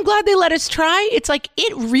is one I'm glad they let us try. It's like,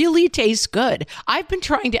 it really tastes good. I've been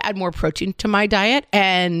trying to add more protein to my diet,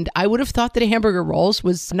 and I would have thought that a hamburger rolls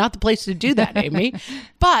was not the place to do that, Amy.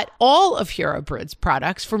 But all of Hero Bread's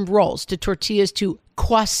products, from rolls to tortillas to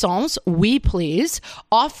croissants, we please,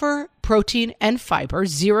 offer protein and fiber,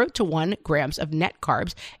 0 to 1 grams of net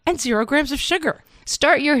carbs, and 0 grams of sugar.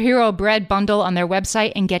 Start your Hero Bread bundle on their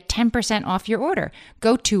website and get 10% off your order.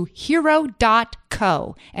 Go to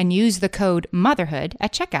hero.co and use the code motherhood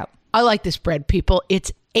at checkout. I like this bread, people.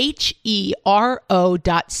 It's HERO.co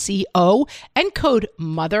and code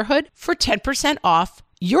motherhood for 10% off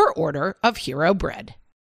your order of Hero Bread.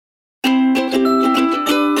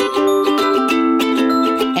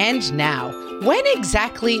 And now, when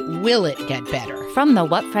exactly will it get better? From the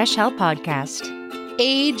What Fresh Hell podcast.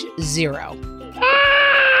 Age 0.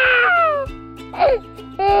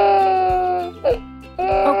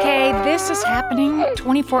 Okay, this is happening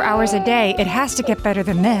 24 hours a day. It has to get better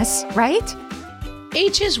than this, right?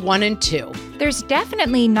 Ages 1 and 2. There's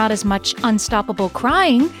definitely not as much unstoppable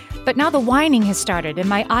crying, but now the whining has started and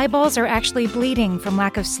my eyeballs are actually bleeding from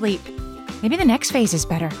lack of sleep. Maybe the next phase is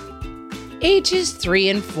better. Ages 3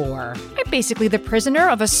 and 4. I'm basically the prisoner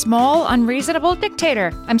of a small, unreasonable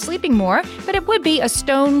dictator. I'm sleeping more, but it would be a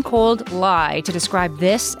stone-cold lie to describe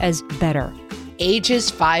this as better. Ages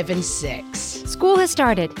 5 and 6. School has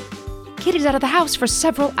started. Kid is out of the house for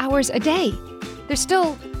several hours a day. There's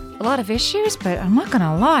still a lot of issues, but I'm not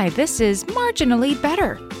gonna lie, this is marginally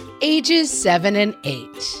better. Ages 7 and 8.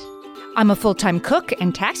 I'm a full-time cook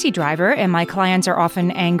and taxi driver, and my clients are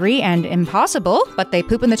often angry and impossible, but they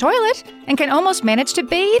poop in the toilet and can almost manage to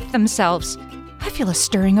bathe themselves. I feel a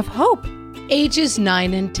stirring of hope. Ages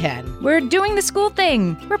 9 and 10. We're doing the school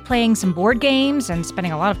thing. We're playing some board games and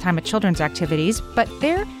spending a lot of time at children's activities, but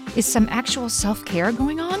there is some actual self-care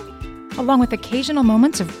going on, along with occasional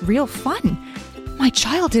moments of real fun. My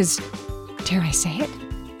child is, dare I say it,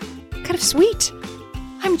 kind of sweet.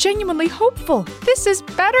 I'm genuinely hopeful. This is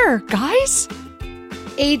better, guys.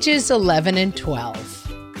 Ages 11 and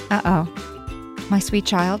 12. Uh-oh. My sweet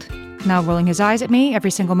child, now rolling his eyes at me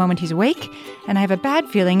every single moment he's awake, and I have a bad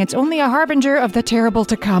feeling it's only a harbinger of the terrible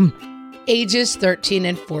to come. Ages 13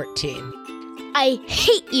 and 14. I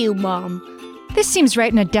hate you, Mom. This seems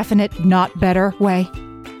right in a definite, not better way.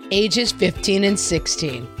 Ages 15 and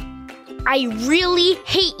 16. I really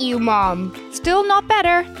hate you, Mom. Still not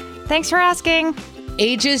better. Thanks for asking.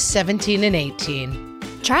 Ages 17 and 18.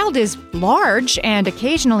 Child is large and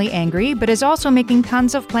occasionally angry, but is also making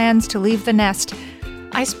tons of plans to leave the nest.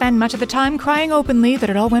 I spend much of the time crying openly that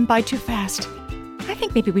it all went by too fast. I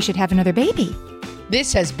think maybe we should have another baby.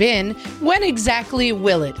 This has been When Exactly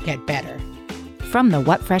Will It Get Better? From the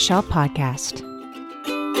What Fresh Hell podcast.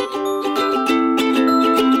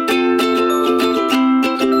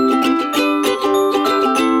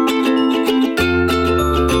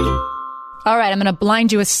 All right, I'm going to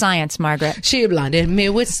blind you with science, Margaret. She blinded me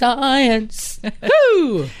with science.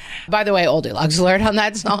 Woo! By the way, old deluxe alert on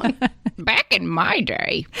that song. Back in my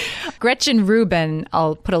day. Gretchen Rubin,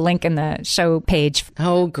 I'll put a link in the show page.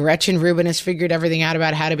 Oh, Gretchen Rubin has figured everything out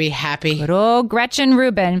about how to be happy. Good old Gretchen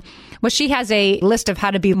Rubin. Well, she has a list of how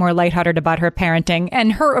to be more lighthearted about her parenting,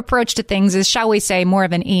 and her approach to things is, shall we say, more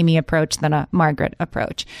of an Amy approach than a Margaret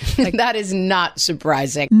approach. Like, that is not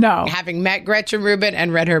surprising. No. Having met Gretchen Rubin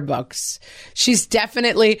and read her books. She's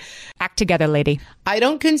definitely... Act together, lady. I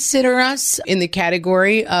don't consider us in the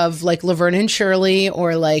category of like Laverne and Shirley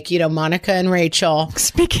or like, you know, Monica and Rachel.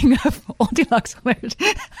 Speaking of old deluxe alert.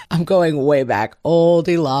 I'm going way back. Old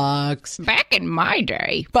deluxe. Back in my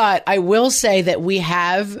day. But I will say that we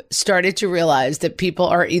have started to realize that people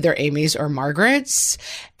are either Amy's or Margaret's.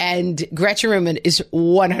 And Gretchen Rubin is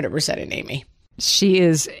 100% an Amy. She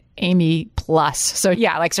is Amy plus. So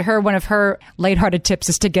yeah, one of her lighthearted tips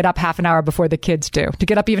is to get up half an hour before the kids do, to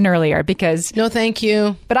get up even earlier because... No, thank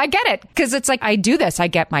you. But I get it because it's like I do this. I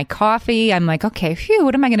get my coffee. I'm like, okay, phew,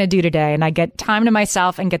 what am I going to do today? And I get time to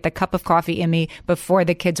myself and get the cup of coffee in me before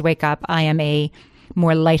the kids wake up. I am a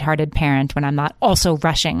more lighthearted parent when I'm not also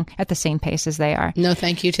rushing at the same pace as they are. No,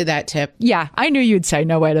 thank you to that tip. Yeah, I knew you'd say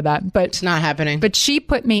no way to that, but it's not happening. But she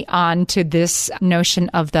put me on to this notion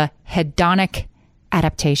of the hedonic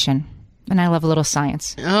adaptation. And I love a little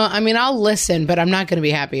science. Oh, I mean, I'll listen, but I'm not going to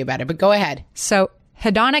be happy about it. But go ahead. So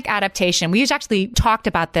hedonic adaptation, we actually talked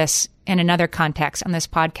about this in another context on this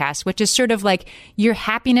podcast, which is sort of like your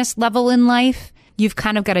happiness level in life. you've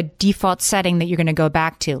kind of got a default setting that you're going to go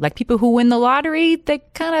back to. Like people who win the lottery, they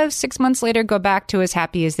kind of 6 months later go back to as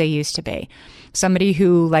happy as they used to be. Somebody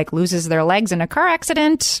who like loses their legs in a car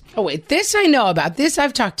accident. Oh, wait, this I know about. This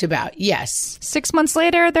I've talked about. Yes. 6 months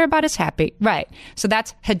later, they're about as happy. Right. So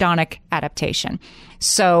that's hedonic adaptation.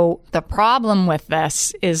 So the problem with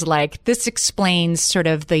this is like, this explains sort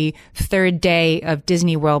of the third day of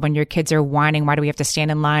Disney World when your kids are whining, why do we have to stand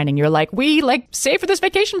in line? And you're like, we like save for this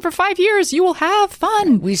vacation for 5 years. You will have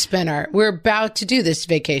fun. We're about to do this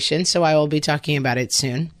vacation, so I will be talking about it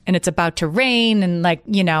soon. And it's about to rain and like,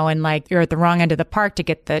 you know, and like you're at the wrong end of the park to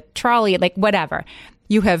get the trolley, like whatever.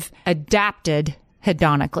 You have adapted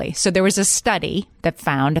hedonically. So there was a study that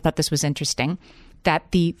found, I thought this was interesting,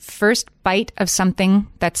 that the first bite of something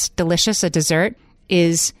that's delicious, a dessert,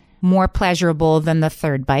 is more pleasurable than the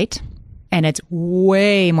third bite. And it's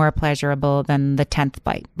way more pleasurable than the 10th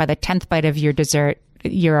bite. By the 10th bite of your dessert,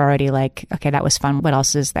 you're already like, okay, that was fun. What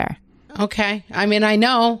else is there? Okay. I mean, I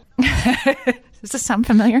know. Does this sound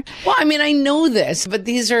familiar? Well, I mean, I know this, but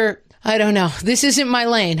these are, I don't know. This isn't my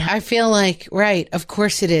lane. I feel like, right, of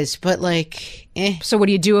course it is, but like, So what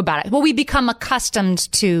do you do about it? Well, we become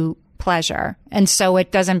accustomed to pleasure. And so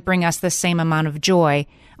it doesn't bring us the same amount of joy,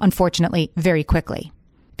 unfortunately, very quickly.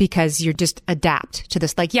 Because you just adapt to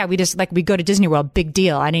this. Like, yeah, we go to Disney World, big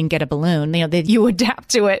deal. I didn't get a balloon. You know, you adapt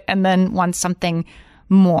to it and then want something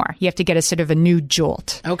more. You have to get a sort of a new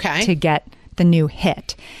jolt. Okay. To get the new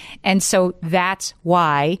hit. And so that's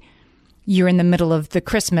why you're in the middle of the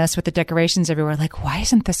Christmas with the decorations everywhere. Like, why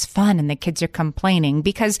isn't this fun? And the kids are complaining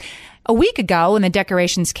because a week ago when the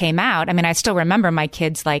decorations came out, I mean, I still remember my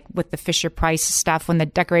kids like with the Fisher-Price stuff, when the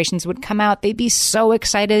decorations would come out, they'd be so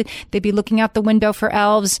excited. They'd be looking out the window for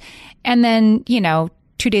elves. And then, you know,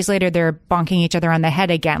 2 days later, they're bonking each other on the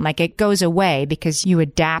head again. Like it goes away because you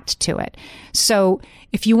adapt to it. So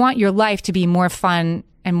if you want your life to be more fun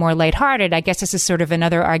and more lighthearted, I guess this is sort of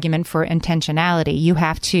another argument for intentionality. You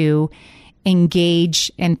have to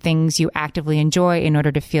engage in things you actively enjoy in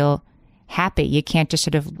order to feel happy. You can't just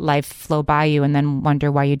sort of life flow by you and then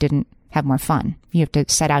wonder why you didn't have more fun. You have to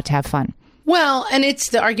set out to have fun. Well, and it's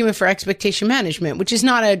the argument for expectation management, which is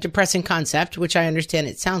not a depressing concept, which I understand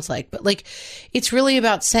it sounds like, but like, it's really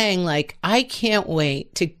about saying like, I can't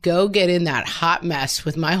wait to go get in that hot mess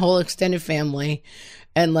with my whole extended family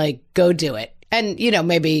and like, go do it. And, you know,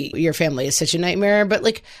 maybe your family is such a nightmare, but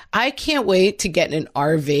like, I can't wait to get in an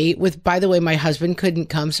RV with, by the way, my husband couldn't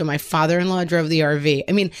come. So my father-in-law drove the RV.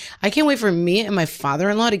 I mean, I can't wait for me and my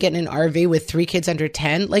father-in-law to get in an RV with 3 kids under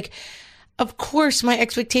 10. Like, of course, my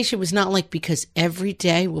expectation was not like, because every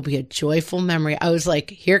day will be a joyful memory. I was like,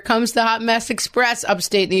 here comes the Hot Mess Express,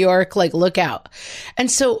 upstate New York, like, look out. And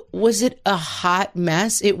so was it a hot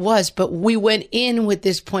mess? It was, but we went in with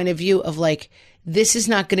this point of view of like, this is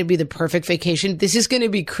not going to be the perfect vacation. This is going to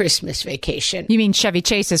be Christmas Vacation. You mean Chevy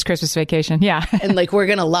Chase's Christmas Vacation? Yeah. And like, we're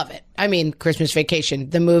going to love it. I mean, Christmas Vacation,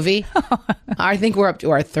 the movie. I think we're up to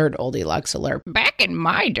our 3rd old deluxe alert. Back in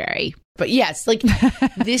my day. But yes, like,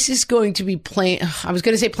 this is going to be I was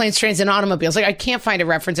going to say Planes, Trains, and Automobiles. Like, I can't find a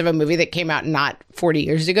reference of a movie that came out not 40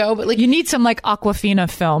 years ago. But like, you need some like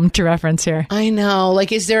Aquafina film to reference here. I know.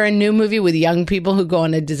 Like, is there a new movie with young people who go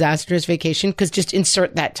on a disastrous vacation? Because just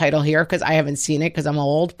insert that title here, because I haven't seen it because I'm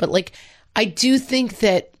old. But like, I do think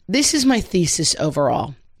that this is my thesis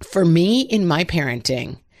overall. For me, in my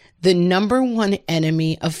parenting, the number one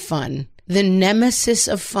enemy of fun, the nemesis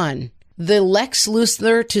of fun, the Lex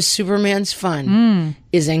Luthor to Superman's fun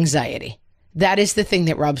is anxiety. That is the thing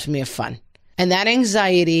that robs me of fun. And that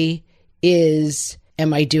anxiety is,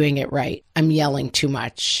 am I doing it right? I'm yelling too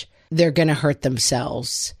much. They're going to hurt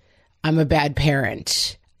themselves. I'm a bad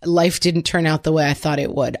parent. Life didn't turn out the way I thought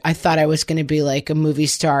it would. I thought I was going to be like a movie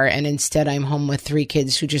star, and instead I'm home with 3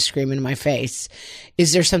 kids who just scream in my face.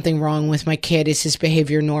 Is there something wrong with my kid? Is his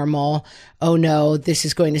behavior normal? Oh no, this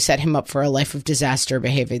is going to set him up for a life of disaster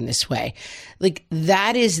behaving this way. Like,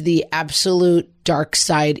 that is the absolute dark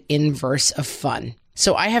side inverse of fun.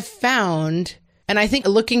 So I have found, and I think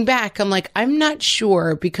looking back, I'm like, I'm not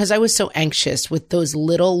sure, because I was so anxious with those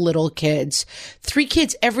little kids, 3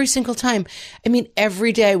 kids every single time. I mean,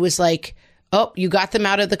 every day was like, oh, you got them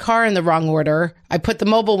out of the car in the wrong order. I put the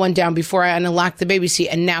mobile one down before I unlocked the baby seat,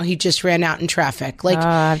 and now he just ran out in traffic. Like,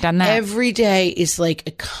 I've done that. Every day is like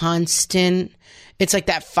a constant. It's like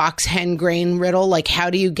that fox hen grain riddle. Like, how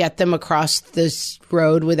do you get them across this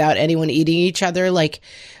road without anyone eating each other, like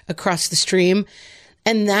across the stream?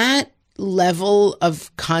 And that level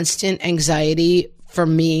of constant anxiety for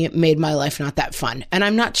me made my life not that fun. And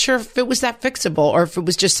I'm not sure if it was that fixable or if it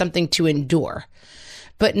was just something to endure.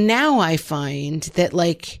 But now I find that,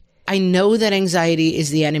 like, I know that anxiety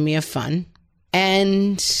is the enemy of fun.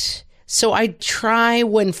 And so I try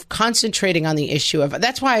when concentrating on the issue of,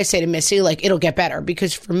 that's why I say to Missy, like, it'll get better.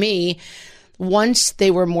 Because for me, once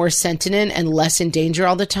they were more sentient and less in danger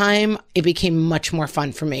all the time, it became much more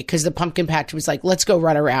fun for me. Because the pumpkin patch was like, let's go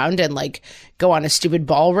run around and like go on a stupid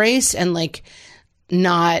ball race and like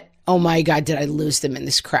not, oh my God, did I lose them in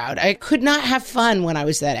this crowd? I could not have fun when I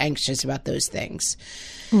was that anxious about those things.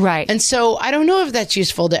 Right. And so I don't know if that's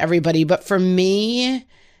useful to everybody, but for me,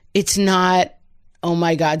 it's not, oh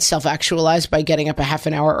my God, self-actualize by getting up a half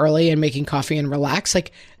an hour early and making coffee and relax.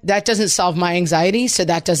 Like, that doesn't solve my anxiety, so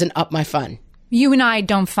that doesn't up my fun. You and I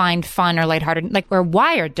don't find fun or lighthearted, like we're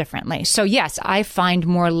wired differently. So yes, I find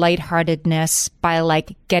more lightheartedness by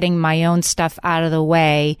like getting my own stuff out of the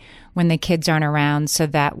way when the kids aren't around, so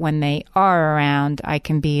that when they are around, I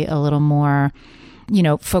can be a little more,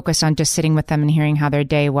 focused on just sitting with them and hearing how their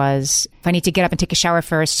day was. If I need to get up and take a shower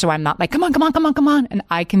first, so I'm not like, come on, and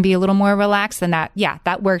I can be a little more relaxed, then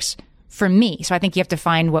that works for me. So I think you have to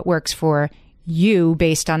find what works for you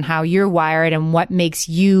based on how you're wired and what makes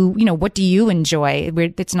you, what do you enjoy?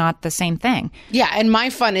 It's not the same thing. Yeah. And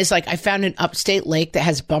my fun is like, I found an upstate lake that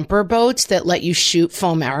has bumper boats that let you shoot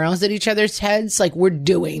foam arrows at each other's heads. Like, we're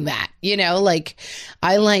doing that, like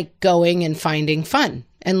I like going and finding fun.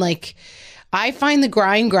 And like, I find the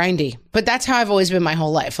grind grindy, but that's how I've always been my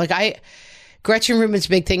whole life. Like Gretchen Rubin's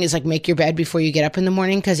big thing is like, make your bed before you get up in the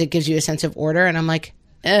morning because it gives you a sense of order. And I'm like,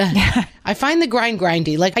 I find the grind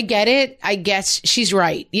grindy. Like, I get it. I guess she's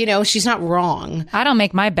right. She's not wrong. I don't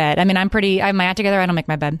make my bed. I mean, I have my act together. I don't make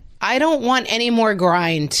my bed. I don't want any more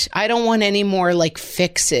grind. I don't want any more like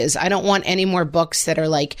fixes. I don't want any more books that are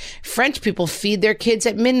like French people feed their kids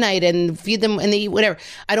at midnight and feed them and they eat whatever.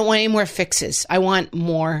 I don't want any more fixes. I want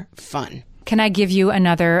more fun. Can I give you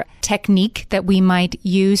another technique that we might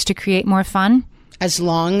use to create more fun? As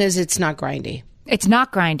long as it's not grindy. It's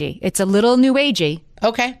not grindy. It's a little new agey.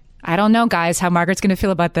 Okay. I don't know, guys, how Margaret's going to feel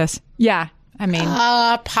about this. Yeah. I mean,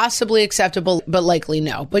 possibly acceptable, but likely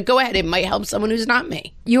no. But go ahead. It might help someone who's not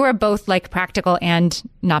me. You are both like practical and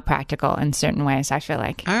not practical in certain ways, I feel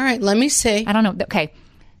like. All right. Let me see. I don't know. Okay.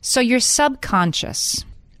 So your subconscious.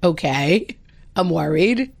 Okay. I'm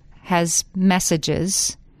worried. Has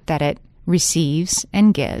messages that it receives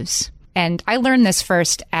and gives. And I learned this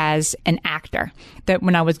first as an actor, that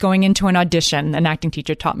when I was going into an audition, an acting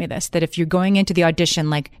teacher taught me this, that if you're going into the audition,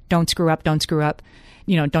 like, don't screw up, don't do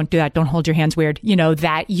that, don't hold your hands weird,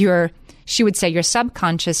 she would say your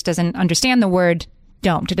subconscious doesn't understand the word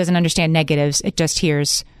don't. It doesn't understand negatives. It just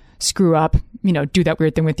hears screw up, do that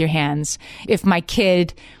weird thing with your hands. If my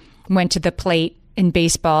kid went to the plate in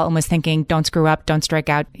baseball and was thinking, don't screw up, don't strike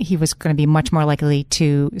out, he was going to be much more likely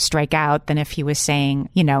to strike out than if he was saying,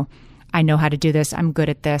 I know how to do this. I'm good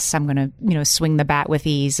at this. I'm going to, swing the bat with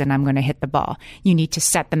ease and I'm going to hit the ball. You need to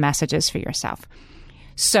set the messages for yourself.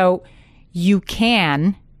 So you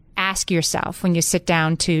can ask yourself when you sit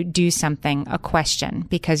down to do something, a question,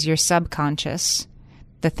 because your subconscious,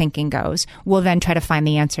 the thinking goes, will then try to find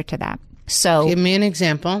the answer to that. So give me an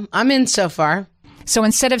example. I'm in so far. So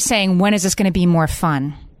instead of saying, when is this going to be more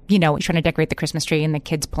fun? You're trying to decorate the Christmas tree and the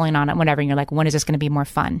kids pulling on it, whatever. And you're like, when is this going to be more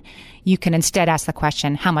fun? You can instead ask the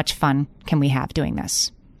question, how much fun can we have doing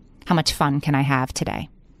this? How much fun can I have today?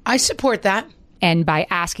 I support that. And by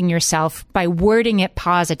asking yourself, by wording it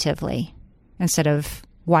positively, instead of,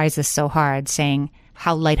 why is this so hard? Saying,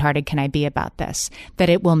 how lighthearted can I be about this? That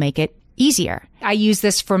it will make it easier. I use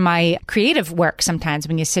this for my creative work sometimes.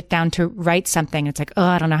 When you sit down to write something, it's like,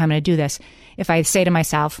 I don't know how I'm going to do this. If I say to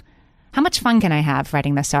myself, how much fun can I have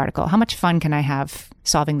writing this article? How much fun can I have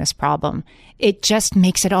solving this problem? It just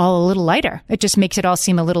makes it all a little lighter. It just makes it all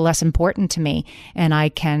seem a little less important to me. And I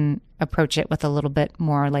can approach it with a little bit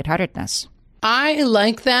more lightheartedness. I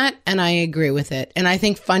like that and I agree with it. And I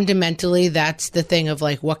think fundamentally that's the thing of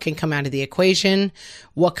like, what can come out of the equation?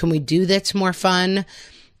 What can we do that's more fun?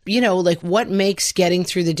 Like what makes getting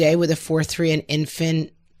through the day with a 4-3 and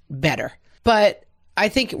infant better? But I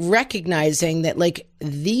think recognizing that like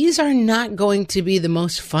these are not going to be the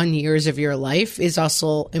most fun years of your life is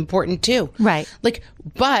also important too. Right. Like,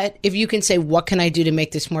 but if you can say, what can I do to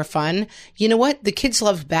make this more fun? You know what? The kids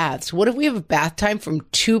love baths. What if we have a bath time from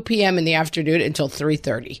 2 p.m. in the afternoon until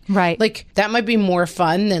 3:30? Right. Like that might be more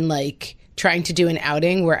fun than like trying to do an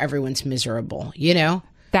outing where everyone's miserable,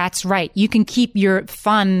 That's right. You can keep your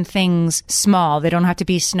fun things small. They don't have to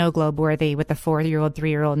be snow globe worthy with a 4-year-old,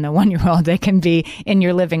 3-year-old, and a 1-year-old. They can be in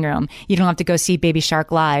your living room. You don't have to go see Baby Shark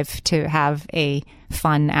live to have a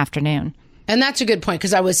fun afternoon. And that's a good point,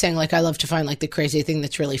 because I was saying like I love to find like the crazy thing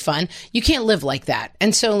that's really fun. You can't live like that.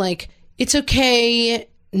 And so like it's okay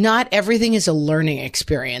not everything is a learning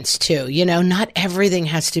experience too. You know, not everything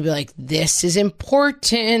has to be like, this is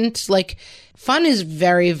important. Like, fun is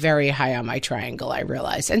very, very high on my triangle, I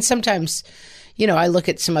realize. And sometimes, you know, I look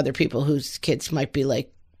at some other people whose kids might be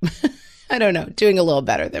like, I don't know, doing a little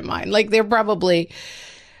better than mine. Like, they're probably,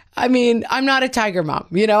 I mean, I'm not a tiger mom.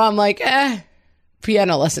 You know, I'm like,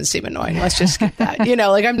 piano lessons seem annoying. Let's just skip that. You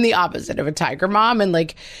know, like, I'm the opposite of a tiger mom. And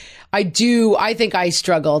like, I think I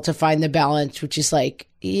struggle to find the balance, which is like,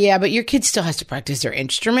 yeah, but your kid still has to practice their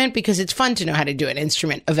instrument because it's fun to know how to do an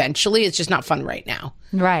instrument eventually. It's just not fun right now.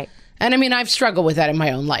 Right. And I mean, I've struggled with that in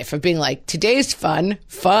my own life of being like, today's fun,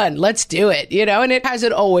 let's do it, you know, and it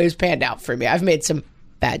hasn't always panned out for me. I've made some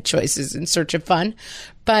bad choices in search of fun.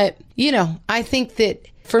 But, you know, I think that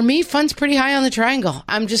for me, fun's pretty high on the triangle.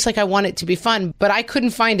 I'm just like, I want it to be fun, but I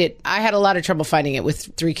couldn't find it. I had a lot of trouble finding it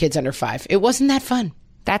with 3 kids under 5. It wasn't that fun.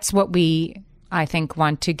 That's what I think,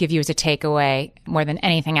 want to give you as a takeaway more than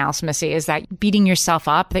anything else, Missy, is that beating yourself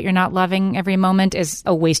up that you're not loving every moment is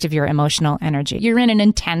a waste of your emotional energy. You're in an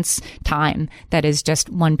intense time that is just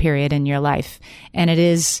one period in your life, and it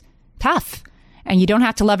is tough. And you don't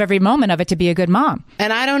have to love every moment of it to be a good mom.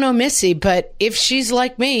 And I don't know Missy, but if she's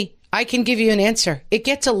like me, I can give you an answer. It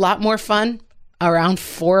gets a lot more fun around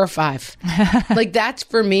 4 or 5. Like, that's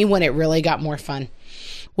for me when it really got more fun.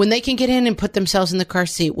 When they can get in and put themselves in the car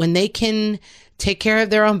seat, when they can take care of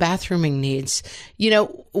their own bathrooming needs, you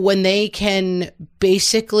know, when they can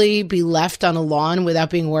basically be left on a lawn without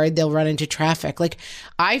being worried they'll run into traffic. Like,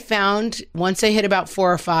 I found once I hit about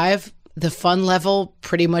 4 or 5, the fun level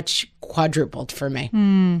pretty much quadrupled for me.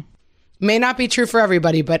 May not be true for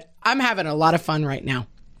everybody, but I'm having a lot of fun right now.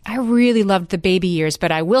 I really loved the baby years,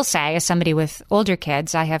 but I will say, as somebody with older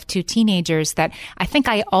kids, I have 2 teenagers, that I think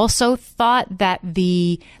I also thought that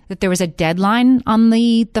there was a deadline on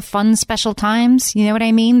the fun special times. You know what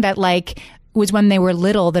I mean? That like was when they were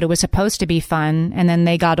little that it was supposed to be fun, and then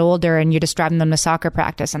they got older and you're just driving them to soccer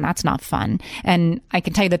practice, and that's not fun. And I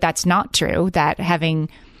can tell you that that's not true, that having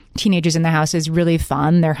teenagers in the house is really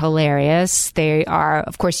fun. They're hilarious. They are,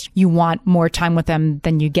 of course, you want more time with them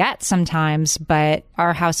than you get sometimes, but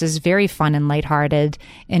our house is very fun and lighthearted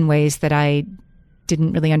in ways that I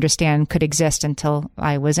didn't really understand could exist until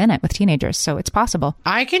I was in it with teenagers. So it's possible.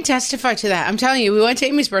 I can testify to that. I'm telling you, we went to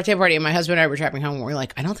Amy's birthday party and my husband and I were driving home and we were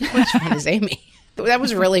like, I don't think we're as fun as Amy. That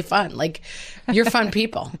was really fun. Like, you're fun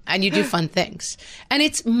people and you do fun things. And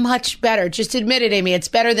it's much better. Just admit it, Amy. It's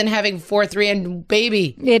better than having 4, 3 and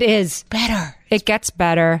baby. It is. Better. It gets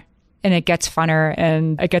better and it gets funner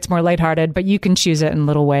and it gets more lighthearted, but you can choose it in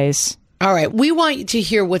little ways. All right. We want to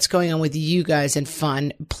hear what's going on with you guys and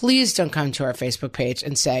fun. Please don't come to our Facebook page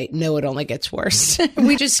and say, no, it only gets worse.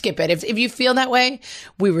 We just skip it. If you feel that way,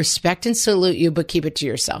 we respect and salute you, but keep it to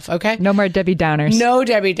yourself. Okay. No more Debbie Downers. No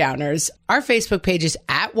Debbie Downers. Our Facebook page is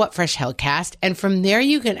at What Fresh Hellcast. And from there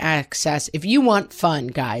you can access, if you want fun,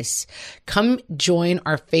 guys, come join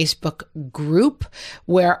our Facebook group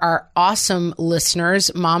where our awesome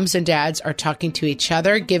listeners, moms and dads, are talking to each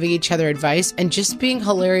other, giving each other advice, and just being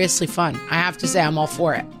hilariously fun. I have to say, I'm all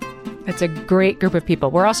for it. It's a great group of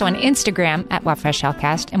people. We're also on Instagram at What Fresh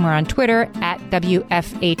Hellcast, and we're on Twitter at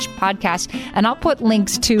WFH Podcast. And I'll put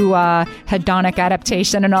links to hedonic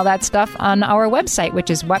adaptation and all that stuff on our website, which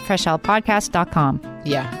is whatfreshhellpodcast.com.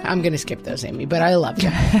 Yeah, I'm going to skip those, Amy, but I love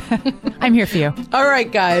you. I'm here for you. All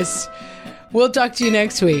right, guys. We'll talk to you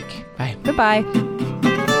next week. Bye. Goodbye.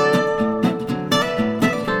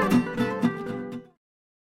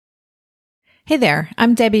 Hey there,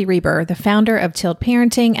 I'm Debbie Reber, the founder of Tilt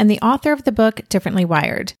Parenting and the author of the book Differently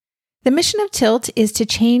Wired. The mission of Tilt is to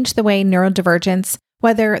change the way neurodivergence,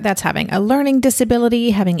 whether that's having a learning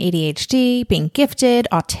disability, having ADHD, being gifted,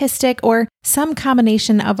 autistic, or some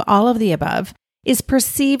combination of all of the above, is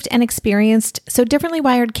perceived and experienced so differently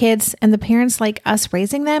wired kids and the parents like us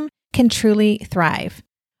raising them can truly thrive.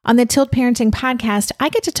 On the Tilt Parenting podcast, I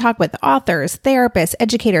get to talk with authors, therapists,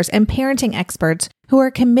 educators, and parenting experts who are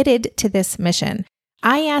committed to this mission.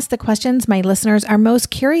 I ask the questions my listeners are most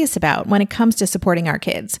curious about when it comes to supporting our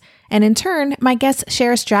kids. And in turn, my guests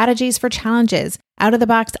share strategies for challenges,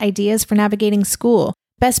 out-of-the-box ideas for navigating school,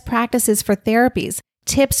 best practices for therapies,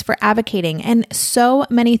 tips for advocating, and so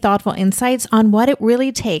many thoughtful insights on what it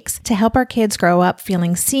really takes to help our kids grow up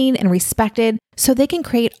feeling seen and respected so they can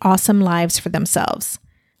create awesome lives for themselves.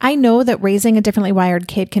 I know that raising a differently wired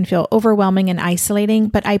kid can feel overwhelming and isolating,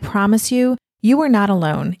 but I promise you, you are not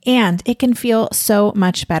alone, and it can feel so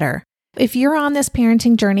much better. If you're on this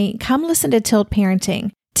parenting journey, come listen to Tilt Parenting.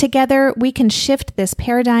 Together, we can shift this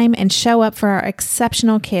paradigm and show up for our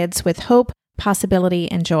exceptional kids with hope,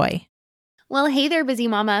 possibility, and joy. Well, hey there, busy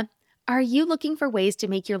mama. Are you looking for ways to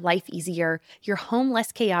make your life easier, your home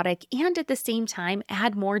less chaotic, and at the same time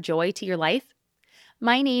add more joy to your life?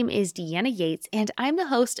 My name is Deanna Yates, and I'm the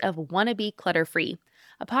host of Wanna Be Clutter Free,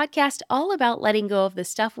 a podcast all about letting go of the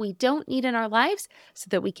stuff we don't need in our lives so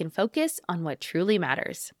that we can focus on what truly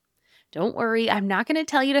matters. Don't worry, I'm not going to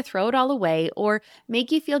tell you to throw it all away or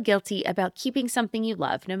make you feel guilty about keeping something you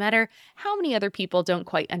love, no matter how many other people don't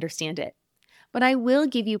quite understand it. But I will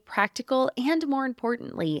give you practical and, more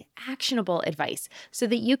importantly, actionable advice so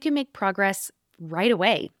that you can make progress right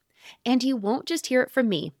away. And you won't just hear it from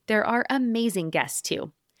me. There are amazing guests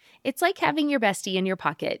too. It's like having your bestie in your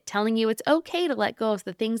pocket telling you it's okay to let go of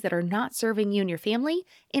the things that are not serving you and your family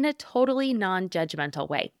in a totally non-judgmental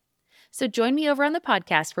way. So join me over on the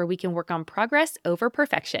podcast where we can work on progress over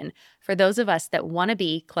perfection for those of us that want to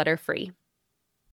be clutter-free.